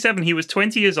 1967. He was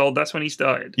 20 years old. That's when he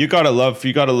started. You gotta love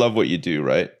what you do,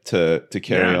 right? To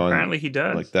carry Yeah, on apparently he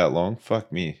does. like that long.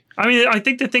 Fuck me. I mean, I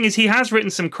think the thing is he has written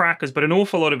some crackers, but an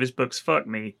awful lot of his books, fuck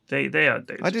me, they are.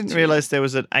 I didn't realize there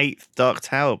was an 8th Dark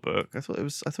Tower book. I thought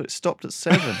it stopped at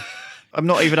 7. I'm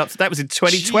not even up to that. Was in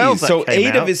 2012. Jeez, that so came 8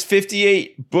 out. of his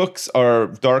 58 books are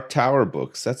Dark Tower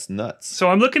books. That's nuts. So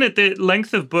I'm looking at the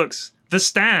length of books. The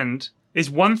Stand is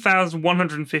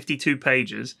 1,152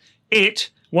 pages. It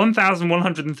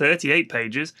 1,138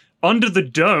 pages. Under the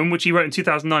Dome, which he wrote in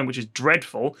 2009, which is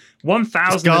dreadful,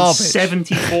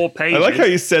 1,074 pages. I like how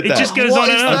you said that. It just goes What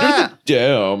on is and on. that?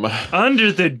 Damn.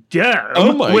 Under the Dome,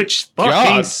 Oh my which fucking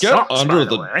God, get sucks, under by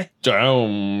the way.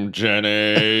 Dome,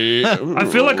 Jenny. I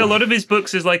feel like a lot of his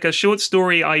books is like a short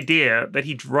story idea that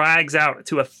he drags out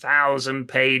to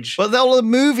 1,000-page. But all the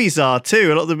movies are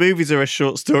too. A lot of the movies are a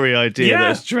short story idea Yeah.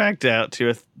 that's dragged out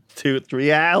to 2 or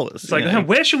 3 hours. It's like, you know?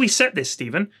 where should we set this,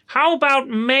 Stephen? How about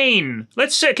Maine?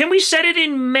 Can we set it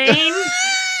in Maine?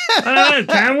 I don't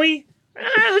know, can we?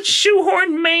 Let's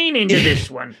shoehorn Maine into this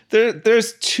one.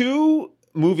 There's 2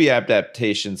 movie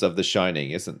adaptations of The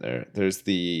Shining, isn't there? There's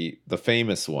the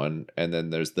famous one, and then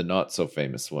there's the not so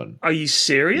famous one. Are you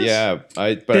serious? Yeah,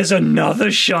 There's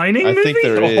another Shining I movie? think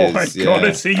there is. Oh, I yeah.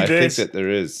 gotta see I this. think that there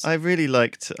is. I really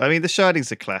liked. I mean, The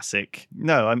Shining's a classic.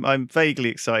 No, I'm vaguely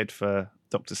excited for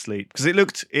Doctor Sleep because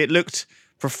it looked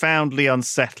profoundly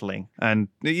unsettling, and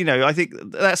I think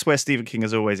that's where Stephen King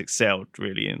has always excelled,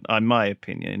 really, in my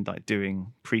opinion, in like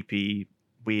doing creepy,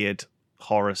 weird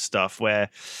horror stuff where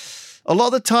a lot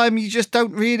of the time you just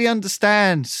don't really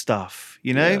understand stuff.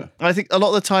 Yeah. I think a lot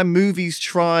of the time movies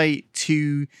try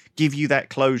to give you that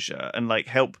closure and like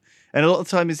help, and a lot of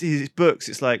the time his books,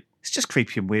 it's like it's just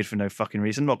creepy and weird for no fucking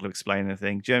reason. I'm not going to explain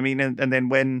anything. Do you know what I mean? And then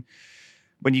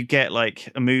when you get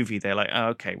like a movie, they're like, oh,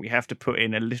 okay, we have to put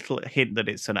in a little hint that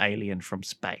it's an alien from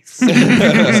space.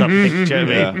 Or something, do you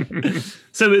know what I mean?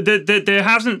 So there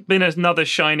hasn't been another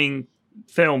Shining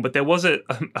film, but there was a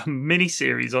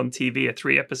mini-series on TV, a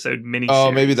 3-episode mini-series.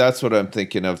 Oh, maybe that's what I'm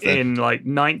thinking of then. In like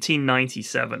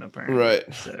 1997, apparently.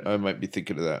 Right. So. I might be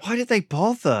thinking of that. Why did they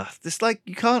bother? It's like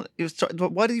you can't.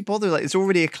 Why did you bother? Like it's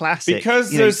already a classic.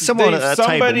 Because there's someone at that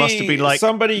table must have been like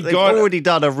somebody they've got already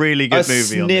done a really good movie.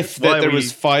 Sniff on this. that there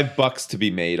was $5 to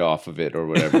be made off of it or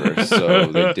whatever, so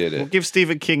they did it. We'll give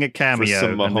Stephen King a cameo for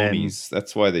some and then- homies.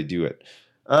 That's why they do it.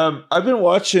 I've been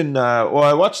watching.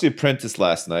 I watched The Apprentice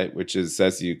last night, which is,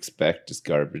 as you expect, just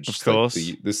garbage. Of course,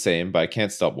 like the same. But I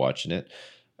can't stop watching it.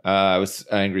 I was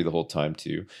angry the whole time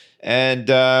too. And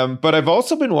but I've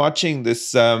also been watching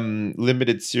this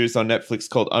limited series on Netflix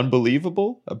called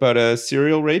Unbelievable about a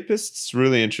serial rapist. It's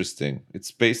really interesting. It's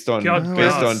based on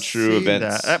true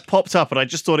events. That popped up, and I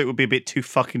just thought it would be a bit too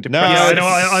fucking depressing. Yeah, I know.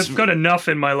 I've got enough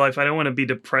in my life. I don't want to be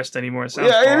depressed anymore. It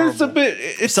sounds horrible. It's a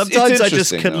bit. Sometimes I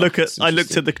just could look at. I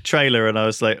looked at the trailer and I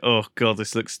was like, "Oh god,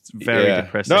 this looks very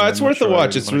depressing." No, it's worth a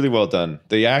watch. It's really well done.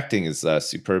 The acting is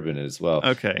superb in it as well.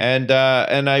 Okay, and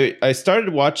I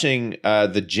started watching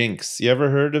The Jinx. You ever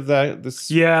heard of that?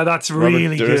 Yeah, that's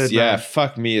really good. Yeah, man.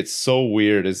 Fuck me, it's so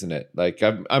weird, isn't it? Like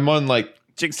I'm on like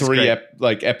Jinx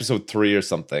episode 3 or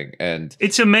something, and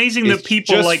it's amazing that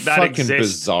people like that fucking exist.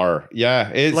 Bizarre.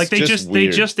 Yeah, it's like they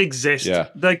weird. just exist. Yeah.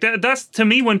 Like that's to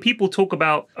me when people talk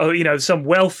about some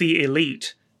wealthy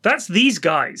elite. That's these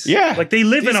guys. Yeah, like they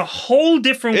live in a whole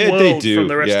different world from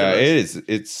the rest of us. Yeah, it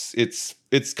is.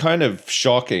 It's kind of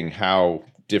shocking how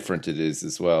different it is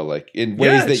as well, like in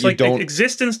ways that you don't.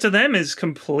 Existence to them is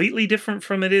completely different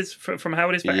from it is from how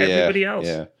it is for everybody else.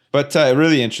 Yeah, but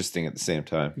really interesting at the same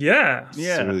time. Yeah, it's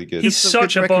really good. He's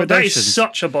such a that is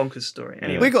such a bonkers story.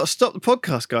 Anyway, we got to stop the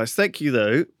podcast, guys. Thank you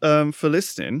though for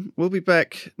listening. We'll be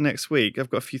back next week. I've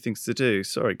got a few things to do.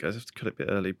 Sorry, guys, I have to cut it a bit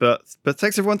early, but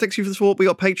thanks everyone. Thanks you for the support. We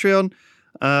got Patreon.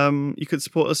 You could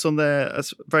support us on there.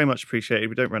 That's very much appreciated.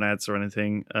 We don't run ads or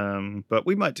anything, but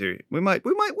we might do. We might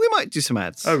do some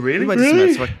ads. Oh, really? We might do some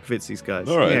ads so I can convince these guys.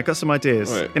 All right. Yeah, I got some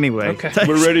ideas. Right. Anyway, okay.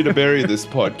 We're ready to bury this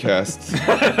podcast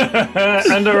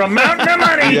under a mountain of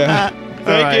money. Yeah.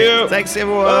 Thank you. Thanks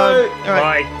everyone. Bye. All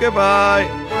right. Bye.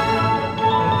 Goodbye.